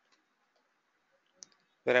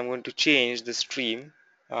where I'm going to change the stream.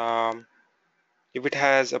 If it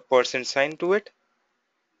has a percent sign to it,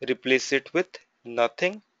 replace it with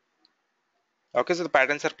nothing. Okay, so the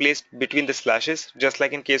patterns are placed between the slashes, just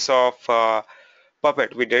like in case of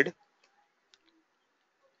Puppet we did.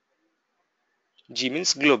 G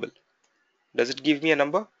means global. Does it give me a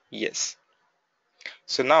number? Yes.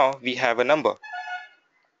 So now we have a number.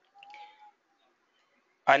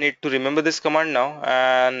 I need to remember this command now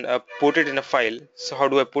and put it in a file. So how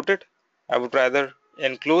do I put it? I would rather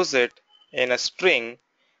enclose it in a string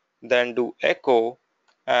than do echo,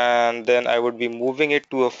 and then I would be moving it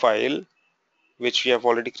to a file which we have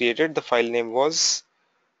already created. The file name was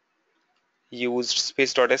used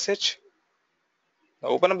space.sh. Now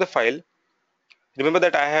open up the file. Remember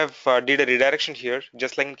that I have did a redirection here,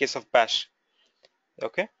 just like in case of bash.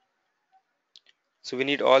 Okay, so we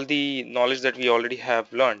need all the knowledge that we already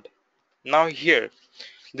have learned. Now here,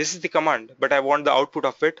 this is the command, but I want the output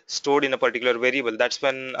of it stored in a particular variable. That's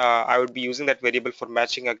when I would be using that variable for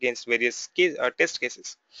matching against various test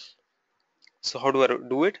cases. So how do I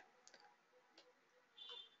do it?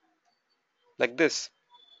 Like this,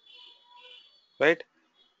 right?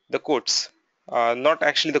 The quotes, not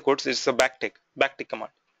actually the quotes, it's a backtick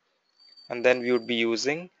command. And then we would be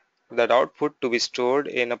using that output to be stored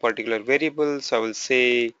in a particular variable. So I will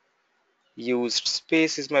say used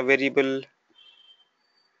space is my variable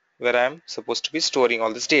where I'm supposed to be storing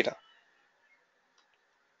all this data,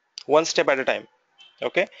 one step at a time.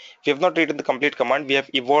 Okay, we have not written the complete command, we have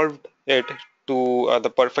evolved it to the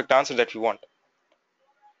perfect answer that we want.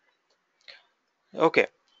 Okay,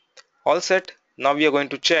 all set. Now we are going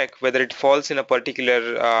to check whether it falls in a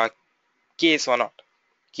particular case or not.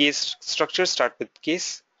 Case structure, start with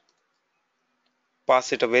case,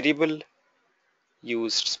 pass it a variable,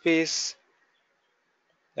 used space.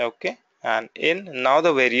 Okay, and in now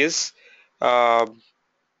the various uh,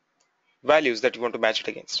 values that you want to match it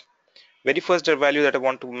against. Very first value that I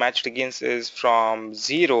want to match it against is from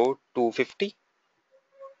 0 to 50,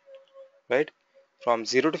 right? From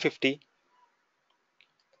 0 to 50,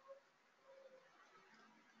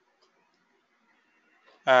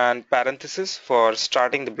 and parenthesis for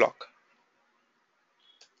starting the block.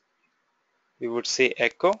 we would say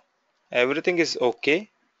echo. Everything is okay.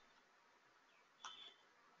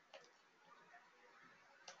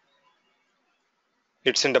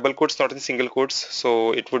 It's in double quotes, not in single quotes,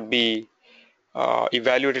 so it would be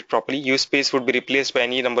evaluated properly. Use space would be replaced by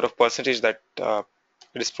any number of percentage that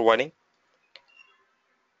it is providing.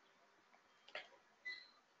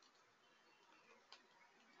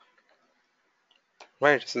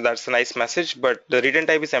 Right, so that's a nice message, but the return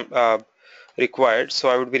type is required, so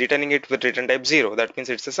I would be returning it with return type 0. That means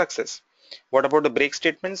it's a success. What about the break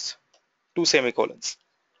statements? Two semicolons.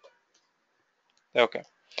 Okay.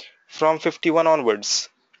 From 51 onwards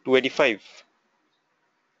to 85.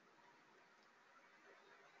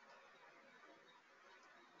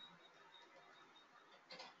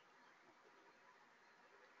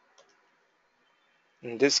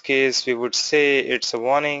 In this case, we would say it's a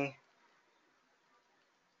warning.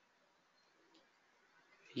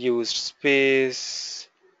 Used space,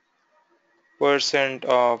 percent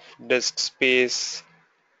of disk space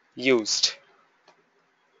used.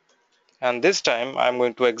 And this time I'm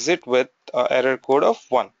going to exit with error code of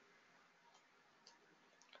 1.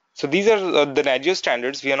 So these are the Nagios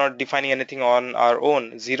standards. We are not defining anything on our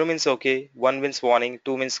own. 0 means okay, 1 means warning,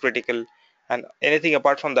 2 means critical, and anything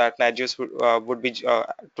apart from that, Nagios would be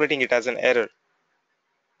treating it as an error.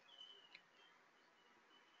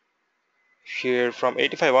 Here from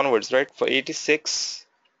 85 onwards, right? For 86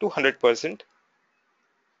 to 100%,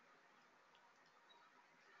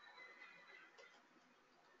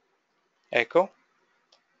 echo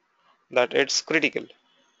that it's critical.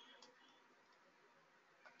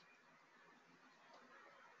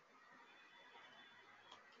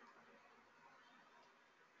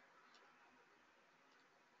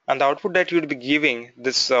 And the output that you would be giving,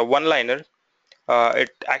 this one-liner, it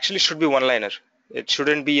actually should be one-liner. It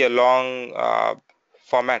shouldn't be a long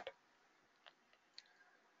format.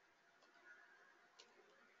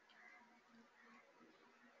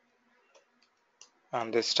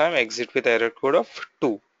 And this time exit with error code of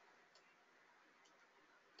 2.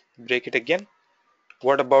 Break it again.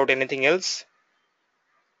 What about anything else?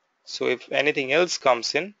 So if anything else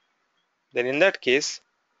comes in, then in that case,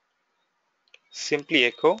 simply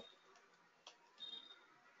echo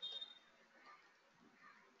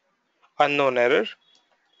unknown error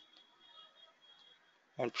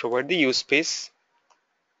and provide the use space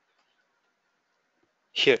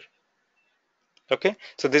here. Okay,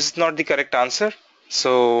 so this is not the correct answer.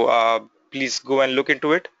 So please go and look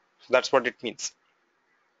into it. That's what it means.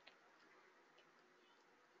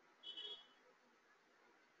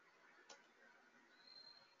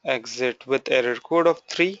 Exit with error code of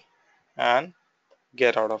 3 and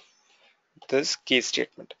get out of this case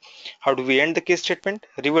statement. How do we end the case statement?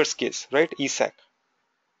 Reverse case, right? ESAC.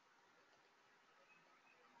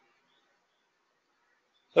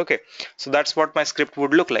 Okay, so that's what my script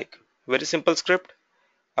would look like. Very simple script.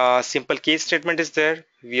 Simple case statement is there.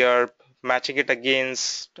 We are matching it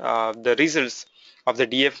against the results of the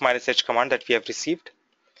df-h command that we have received.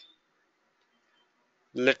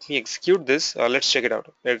 Let me execute this. Let's check it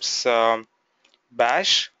out. It's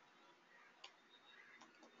bash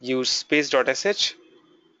use space.sh.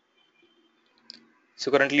 So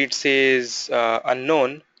currently it says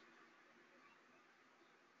unknown.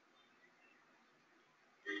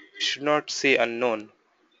 Should not say unknown.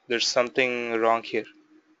 There's something wrong here.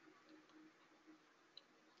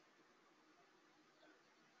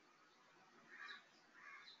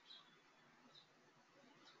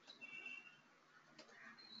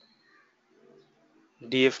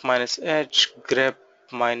 df-h grep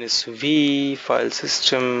 -v file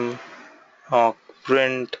system awk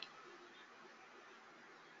print.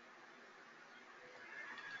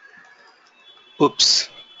 Oops,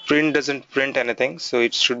 print doesn't print anything, so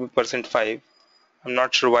it should be %5. I'm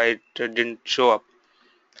not sure why it didn't show up.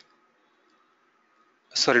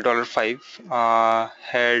 Sorry, $5.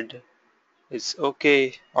 Head is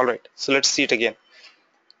okay. All right, so let's see it again.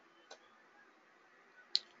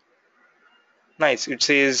 Nice. It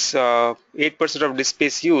says 8% of disk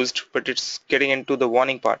space used, but it's getting into the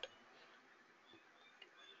warning part.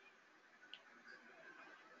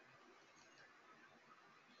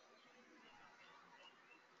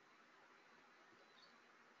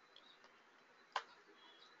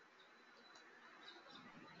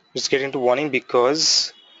 It's getting to warning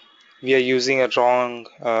because we are using a wrong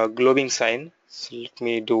globing sign. So let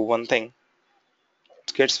me do one thing.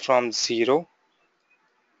 It gets from 0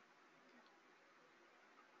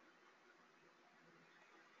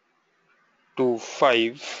 to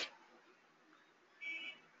 5.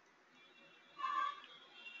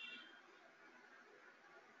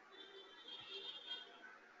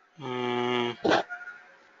 Mm,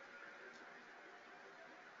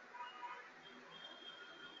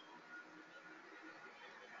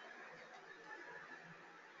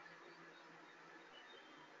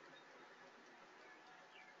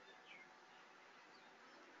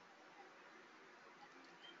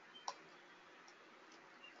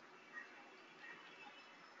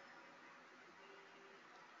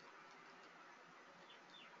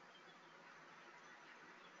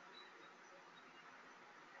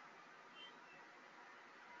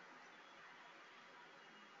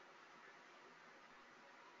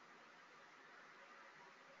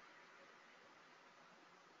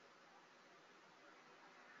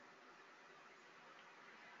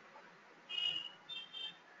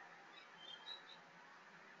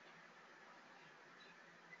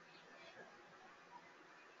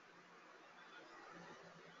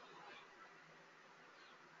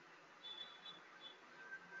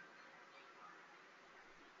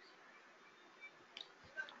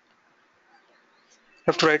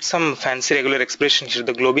 have to write some fancy regular expression here.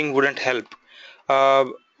 The globing wouldn't help. Uh,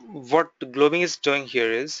 what globing is doing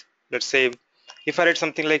here is, let's say, if I write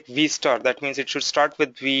something like V star, that means it should start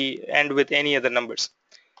with V, end with any other numbers.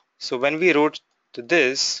 So when we wrote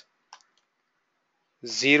this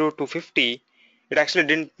 0 to 50, it actually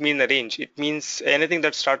didn't mean a range. It means anything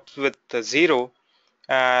that starts with 0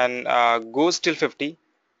 and goes till 50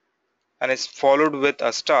 and is followed with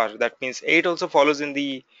a star. That means 8 also follows in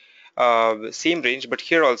the same range, but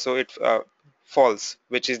here also it falls,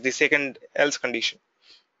 which is the second else condition.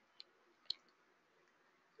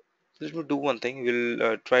 Let me do one thing.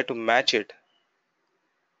 We'll try to match it.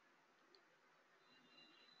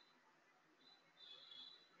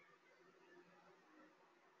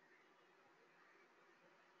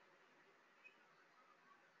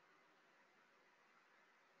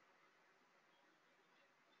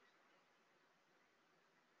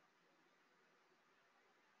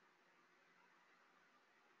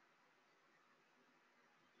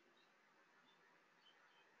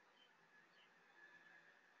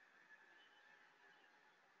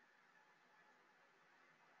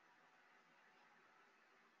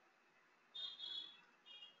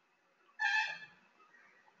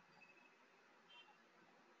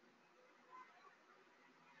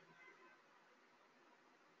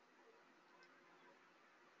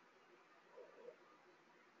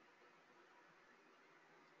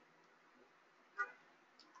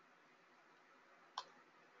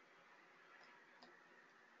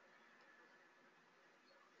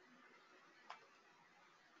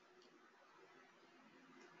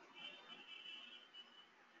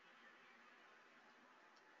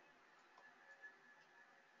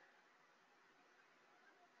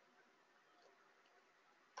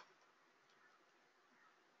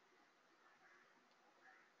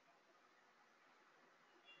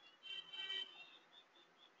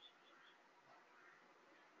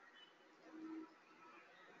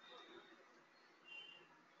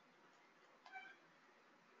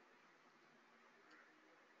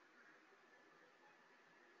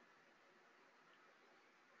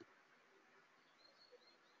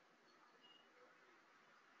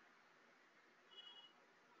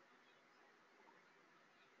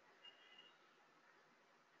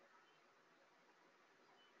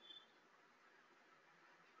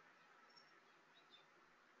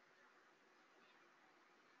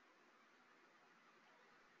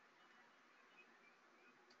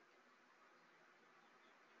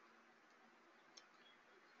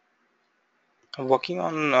 I'm working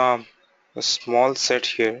on a small set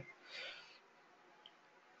here.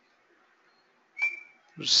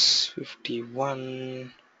 It's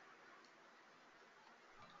 51.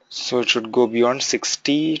 So it should go beyond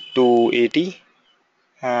 60 to 80.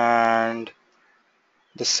 And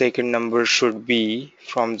the second number should be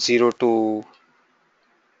from 0 to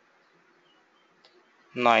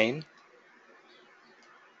 9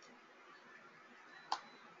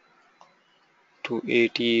 to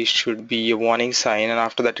 80 should be a warning sign, and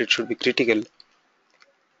after that it should be critical.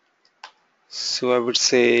 So I would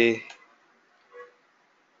say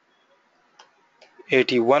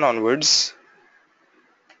 81 onwards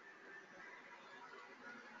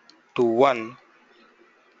to 1.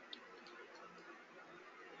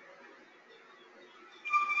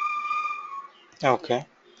 Okay,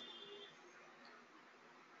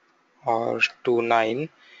 or to 9.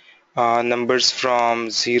 Numbers from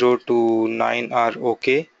 0 to 9 are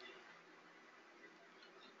okay,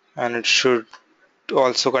 and it should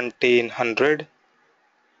also contain 100.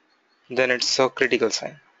 Then it's a critical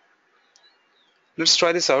sign. Let's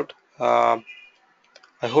try this out. I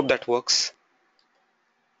hope that works.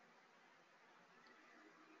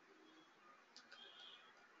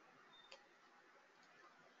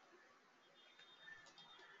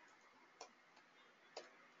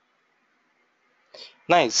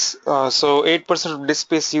 Nice. So 8% of disk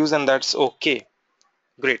space used, and that's okay.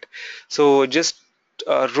 Great. So just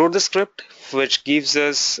wrote the script which gives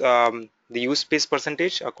us the use space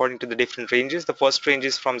percentage according to the different ranges. The first range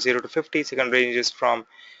is from 0 to 50, second range is from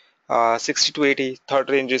 60 to 80, third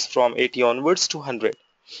range is from 80 onwards to 100.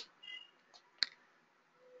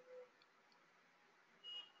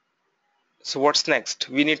 So what's next?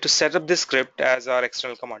 We need to set up this script as our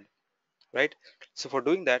external command, right? So for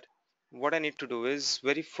doing that, what I need to do is,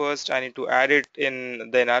 very first I need to add it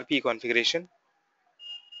in the NRP configuration.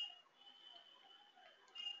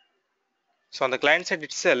 So on the client side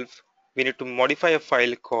itself, we need to modify a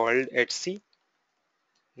file called etc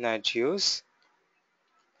nagios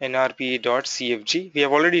nrp.cfg. We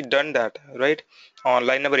have already done that, right? On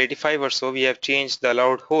line number 85 or so, we have changed the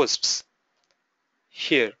allowed hosts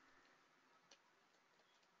here.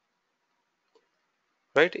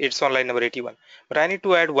 right? It's on line number 81. But I need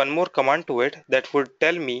to add one more command to it that would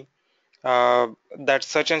tell me uh, that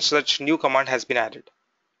such and such new command has been added.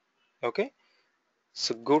 Okay,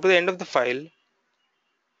 so go to the end of the file,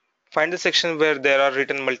 find the section where there are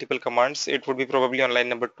written multiple commands. It would be probably on line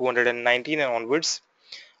number 219 and onwards.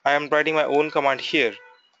 I am writing my own command here.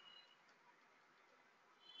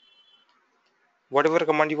 Whatever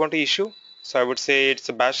command you want to issue. So I would say it's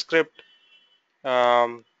a bash script.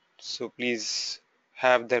 So please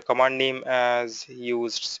have the command name as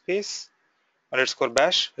used space underscore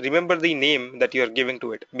bash. Remember the name that you are giving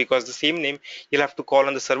to it, because the same name you'll have to call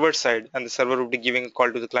on the server side, and the server will be giving a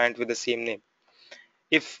call to the client with the same name.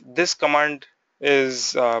 If this command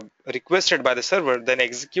is requested by the server, then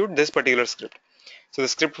execute this particular script. So the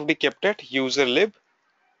script will be kept at user lib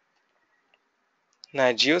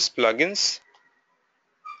Nagios plugins.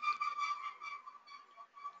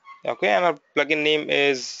 Okay, and our plugin name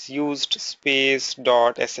is used space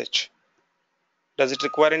dot sh. Does it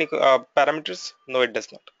require any parameters? No, it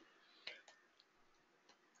does not.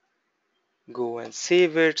 Go and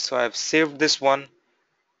save it. So I've saved this one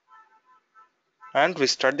and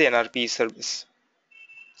restart the NRP service.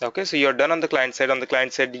 Okay, so you're done on the client side. On the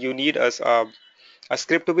client side, you need a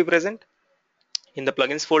script to be present in the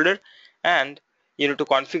plugins folder, and you need to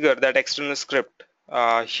configure that external script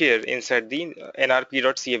here inside the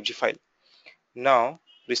nrp.cfg file. Now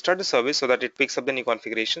restart the service so that it picks up the new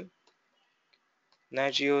configuration.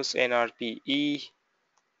 Nagios nrpe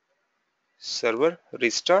server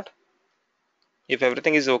restart. If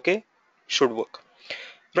everything is okay, should work.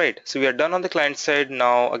 Right, so we are done on the client side.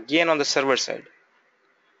 Now again on the server side.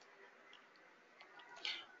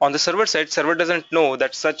 On the server side, server doesn't know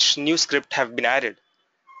that such new script have been added.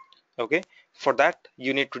 Okay, for that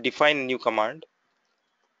you need to define a new command.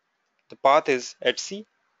 The path is etc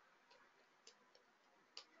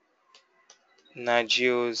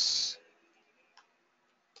nagios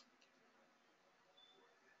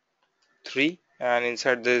 3, and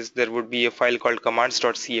inside this there would be a file called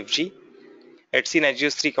commands.cfg. etc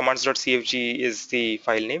nagios 3 commands.cfg is the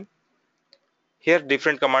file name. Here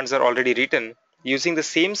different commands are already written. Using the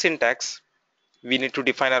same syntax, we need to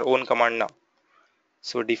define our own command now.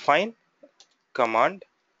 So define command.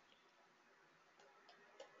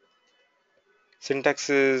 Syntax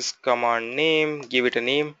is command name, give it a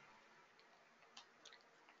name,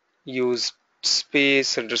 use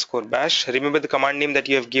space underscore bash. Remember the command name that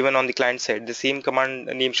you have given on the client side. The same command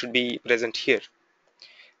name should be present here.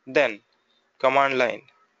 Then command line.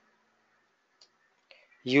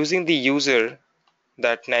 Using the user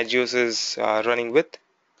that Nagios is running with,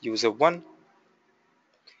 user1,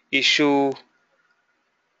 issue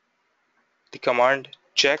the command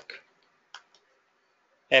check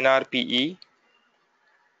nrpe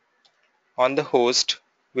on the host,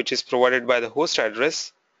 which is provided by the host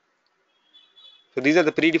address. So these are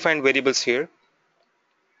the predefined variables here,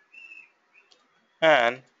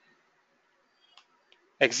 and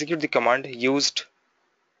execute the command used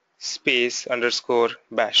space underscore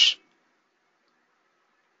bash.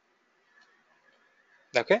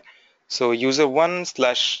 Okay, so user1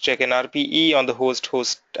 slash check nrpe on the host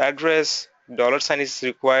address, dollar sign is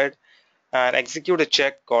required, and execute a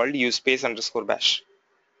check called use space underscore bash.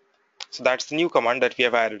 So that's the new command that we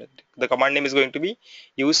have added. The command name is going to be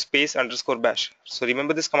use space underscore bash. So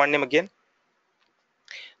remember this command name again.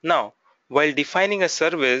 Now, while defining a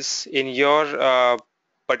service in your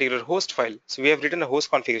particular host file, so we have written a host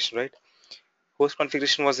configuration, right? Host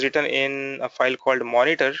configuration was written in a file called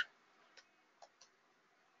monitor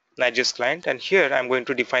Nagios client, and here I'm going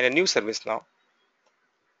to define a new service now.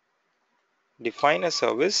 Define a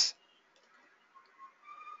service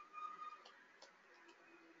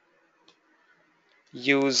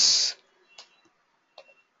use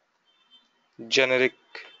generic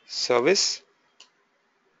service,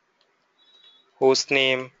 host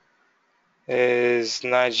name is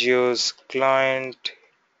Nagios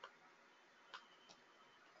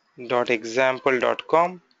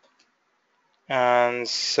client.example.com, and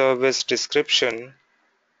service description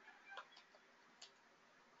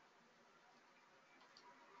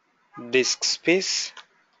disk space.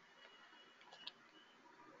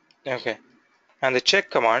 Okay, and the check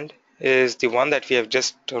command is the one that we have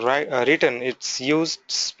just written. It's used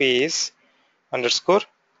space underscore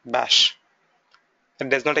bash. It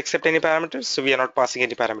does not accept any parameters, so we are not passing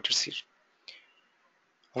any parameters here.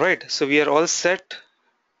 Right, so we are all set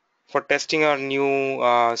for testing our new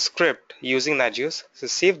script using Nagios. So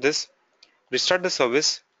save this, restart the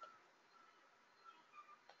service,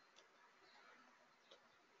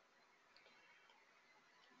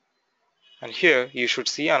 and here you should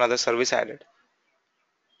see another service added.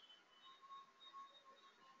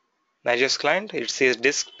 Nagios client. It says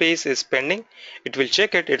disk space is pending. It will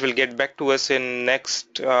check it. It will get back to us in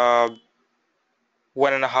next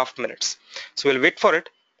 1.5 minutes. So we'll wait for it.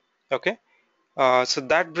 Okay. So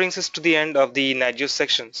that brings us to the end of the Nagios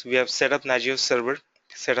sections. We have set up Nagios server,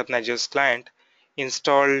 set up Nagios client,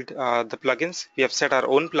 installed the plugins. We have set our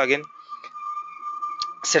own plugin,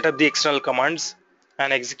 set up the external commands,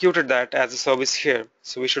 and executed that as a service here.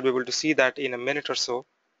 So we should be able to see that in a minute or so,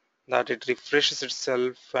 that it refreshes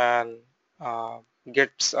itself and uh,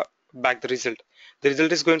 gets back the result. The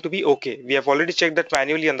result is going to be okay. We have already checked that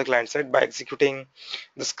manually on the client side by executing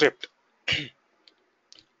the script.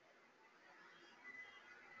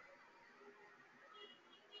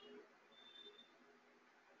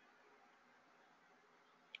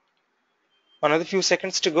 Another few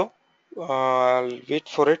seconds to go. I'll wait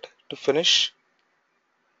for it to finish.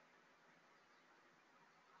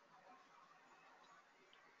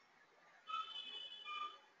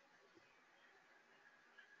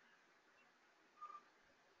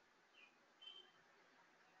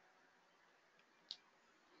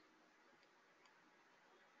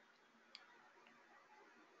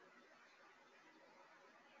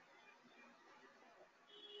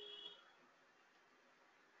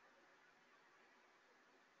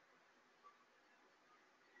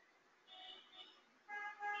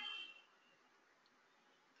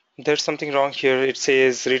 There's something wrong here. It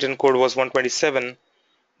says written code was 127.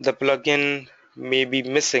 The plugin may be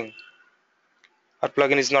missing. Our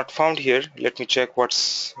plugin is not found here. Let me check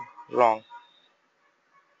what's wrong.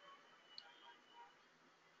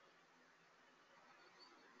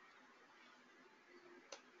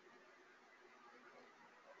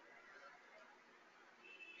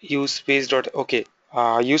 Use space dot okay.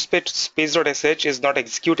 Use space dot sh is not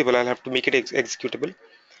executable. I'll have to make it executable.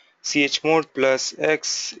 Chmod plus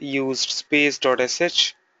x used space dot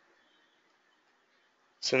sh.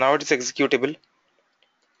 So now it is executable.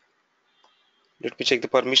 Let me check the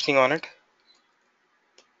permissioning on it.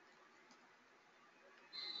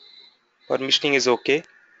 Permissioning is okay.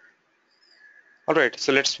 Alright,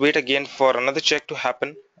 so let's wait again for another check to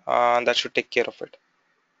happen, and that should take care of it.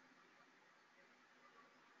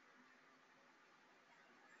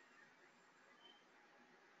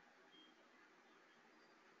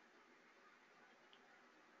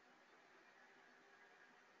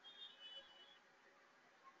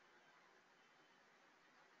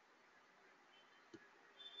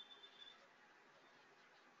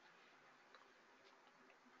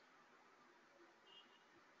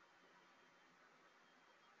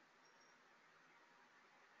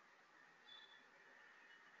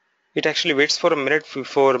 It actually waits for a minute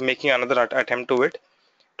before making another attempt to it.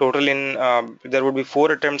 Total in there would be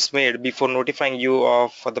 4 attempts made before notifying you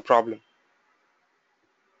of the problem.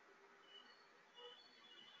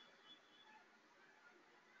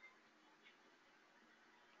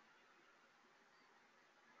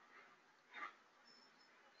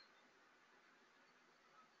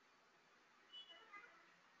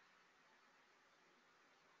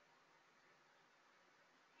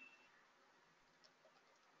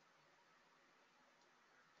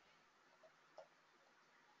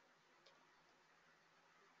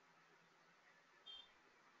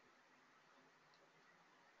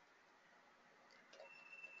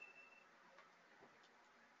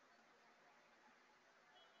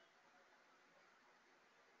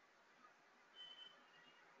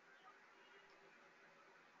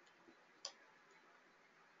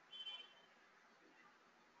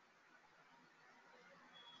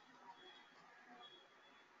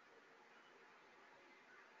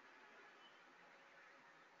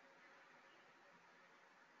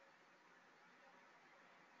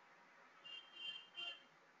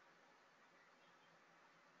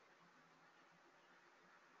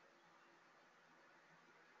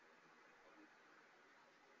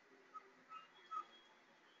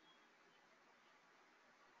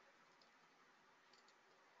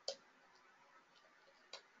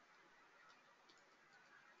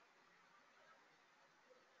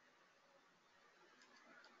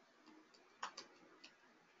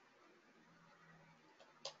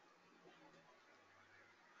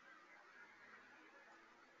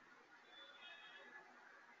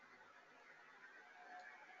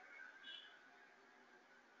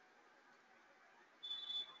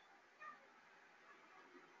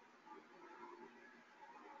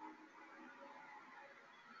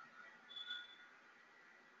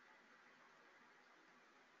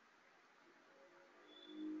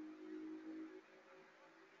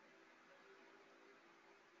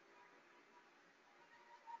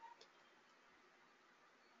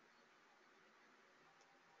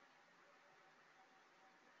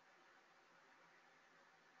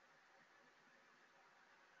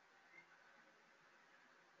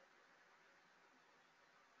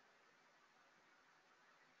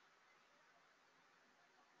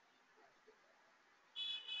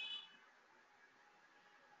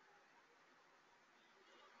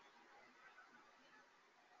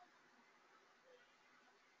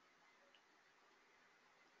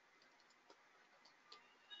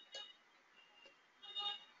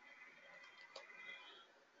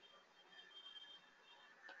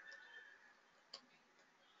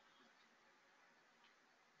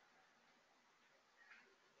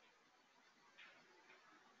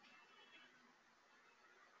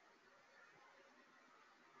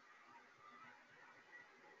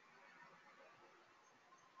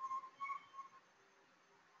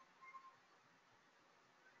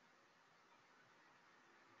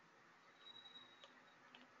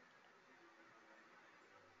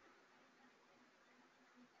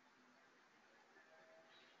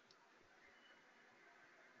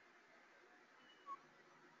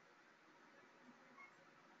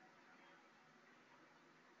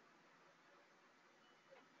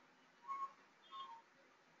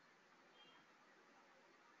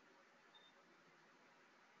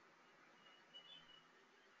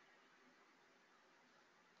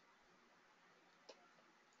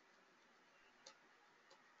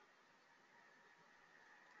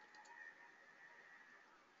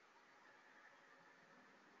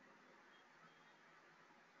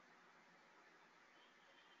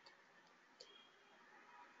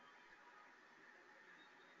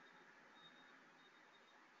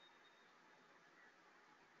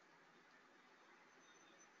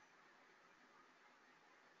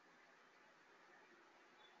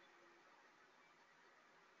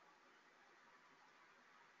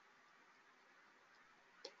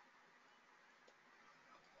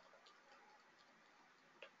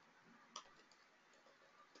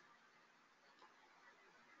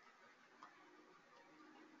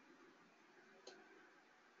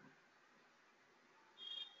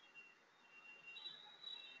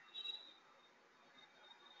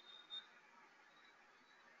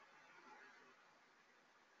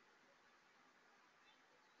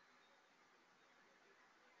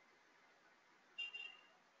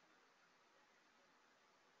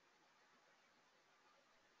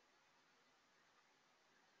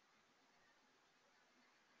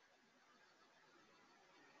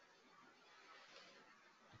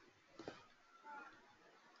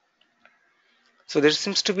 So there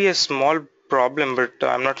seems to be a small problem, but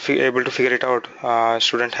I'm not able to figure it out.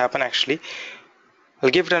 Shouldn't happen actually. I'll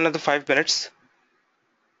give it another 5 minutes.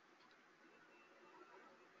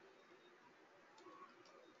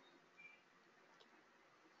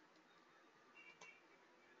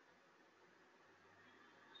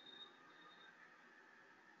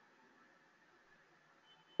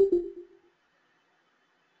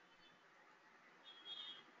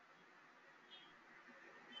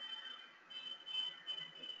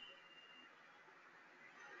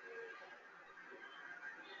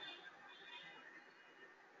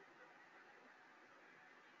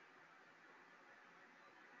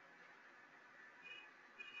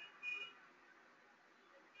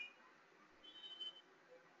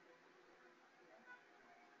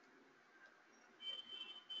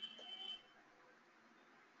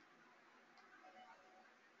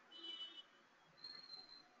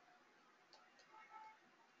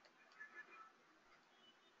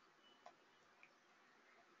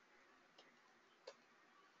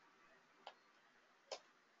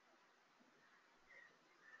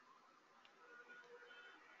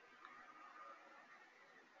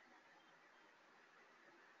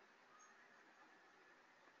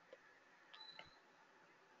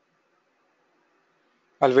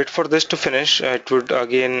 I'll wait for this to finish. It would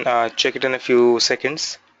again check it in a few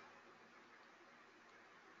seconds.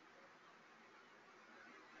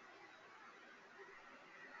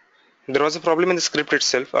 There was a problem in the script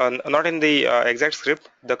itself, not in the exact script,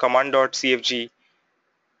 the command.cfg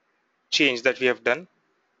change that we have done.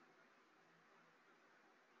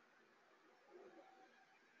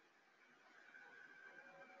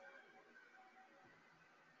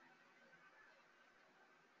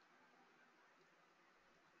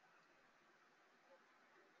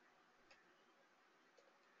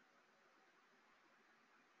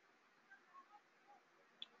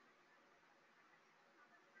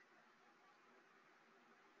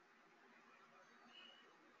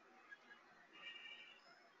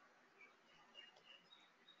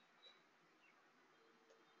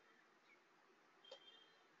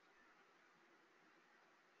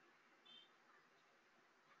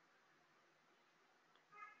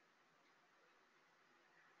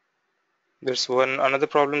 There's one another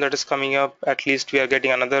problem that is coming up. At least we are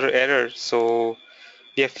getting another error. So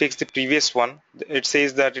we have fixed the previous one. It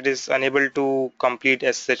says that it is unable to complete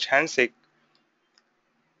SSH handshake.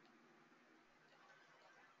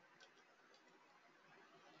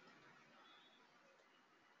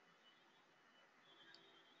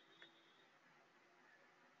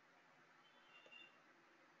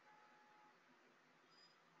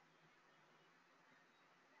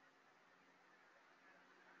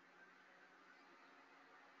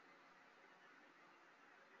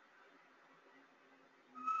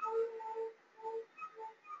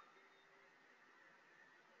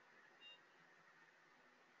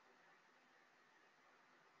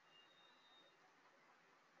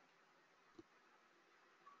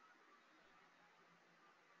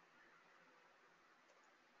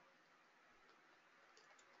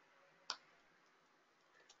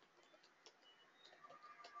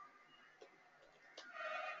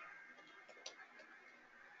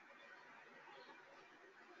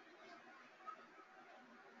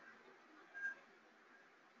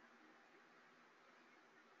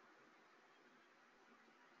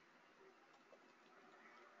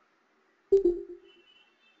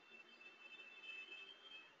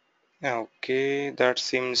 Okay, that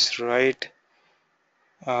seems right.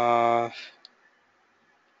 Uh,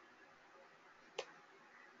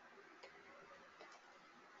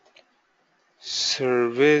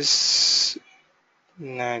 service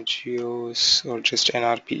Nagios or just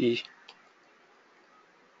NRPE.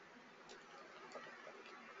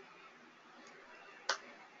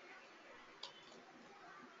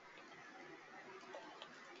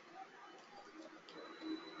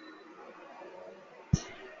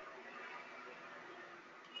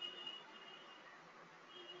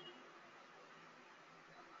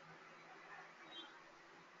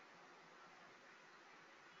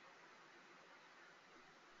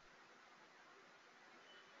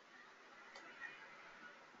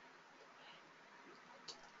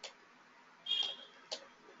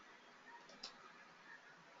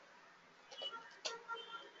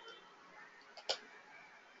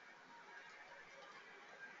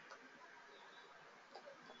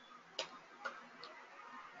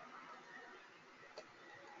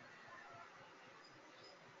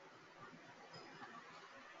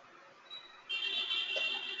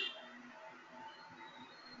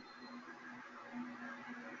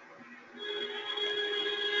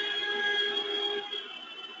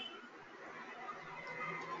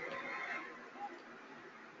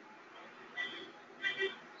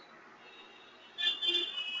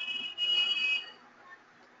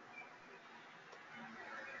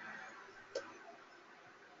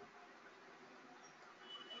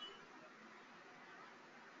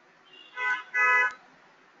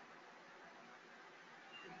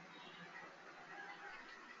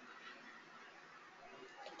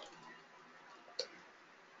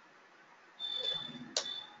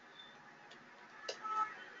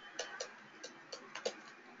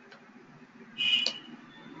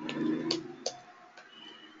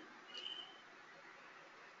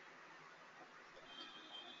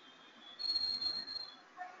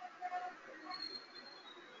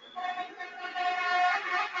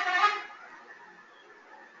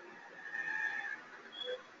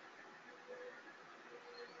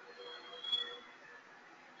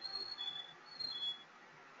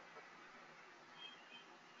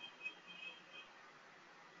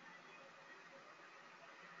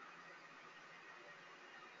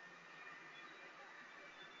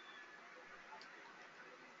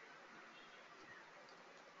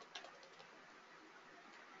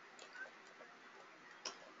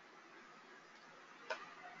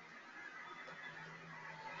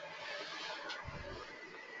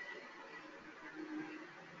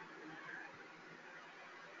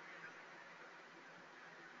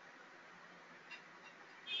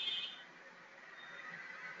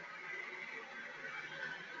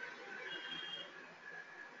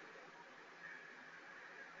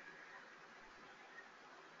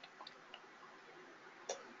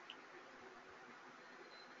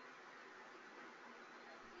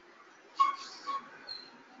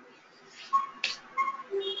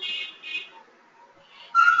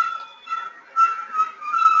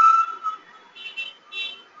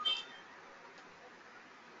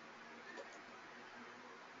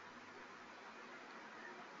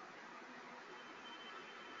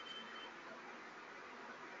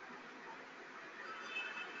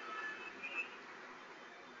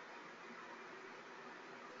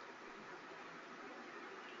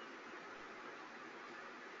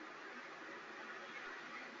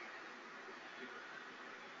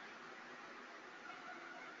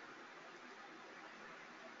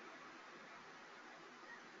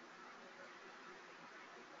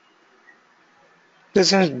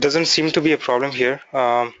 Doesn't seem to be a problem here,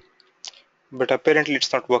 but apparently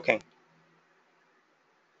it's not working.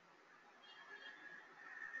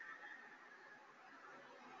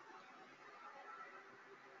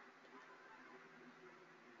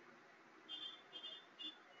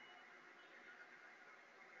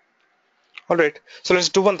 All right, so let's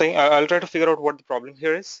do one thing. I'll try to figure out what the problem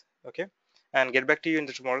here is, okay, and get back to you in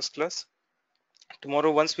the tomorrow's class.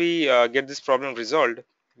 Tomorrow, once we get this problem resolved,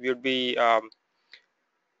 we would be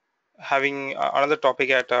having another topic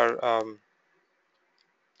at our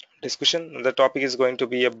discussion. The topic is going to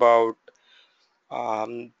be about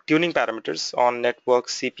tuning parameters on network,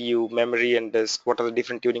 CPU, memory, and disk. What are the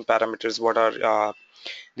different tuning parameters? What are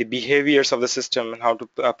the behaviors of the system, and how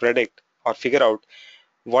to predict or figure out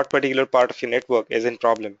what particular part of your network is in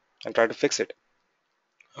problem and try to fix it.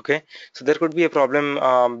 Okay, so there could be a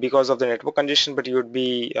problem because of the network congestion, but you would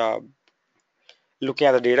be looking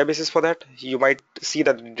at the databases for that. You might see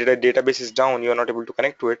that the database is down, you are not able to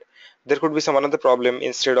connect to it. There could be some another problem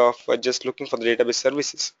instead of just looking for the database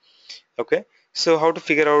services. Okay, so how to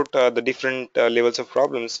figure out the different levels of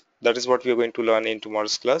problems, that is what we are going to learn in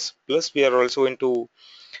tomorrow's class. Plus we are also going to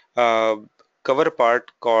uh, cover a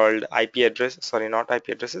part called IP address, sorry, not IP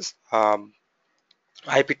addresses,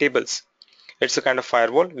 IP tables. It's a kind of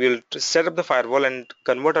firewall. We'll set up the firewall and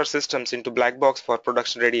convert our systems into black box for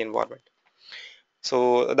production ready environment.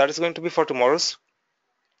 So that is going to be for tomorrow's.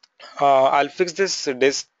 I'll fix this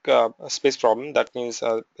disk space problem. That means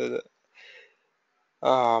the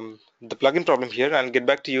plugin problem here, and get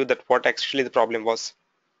back to you that what actually the problem was.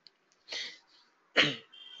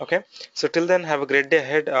 Okay. So till then, have a great day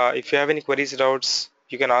ahead. If you have any queries, doubts,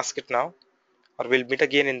 you can ask it now, or we'll meet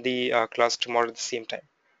again in the class tomorrow at the same time.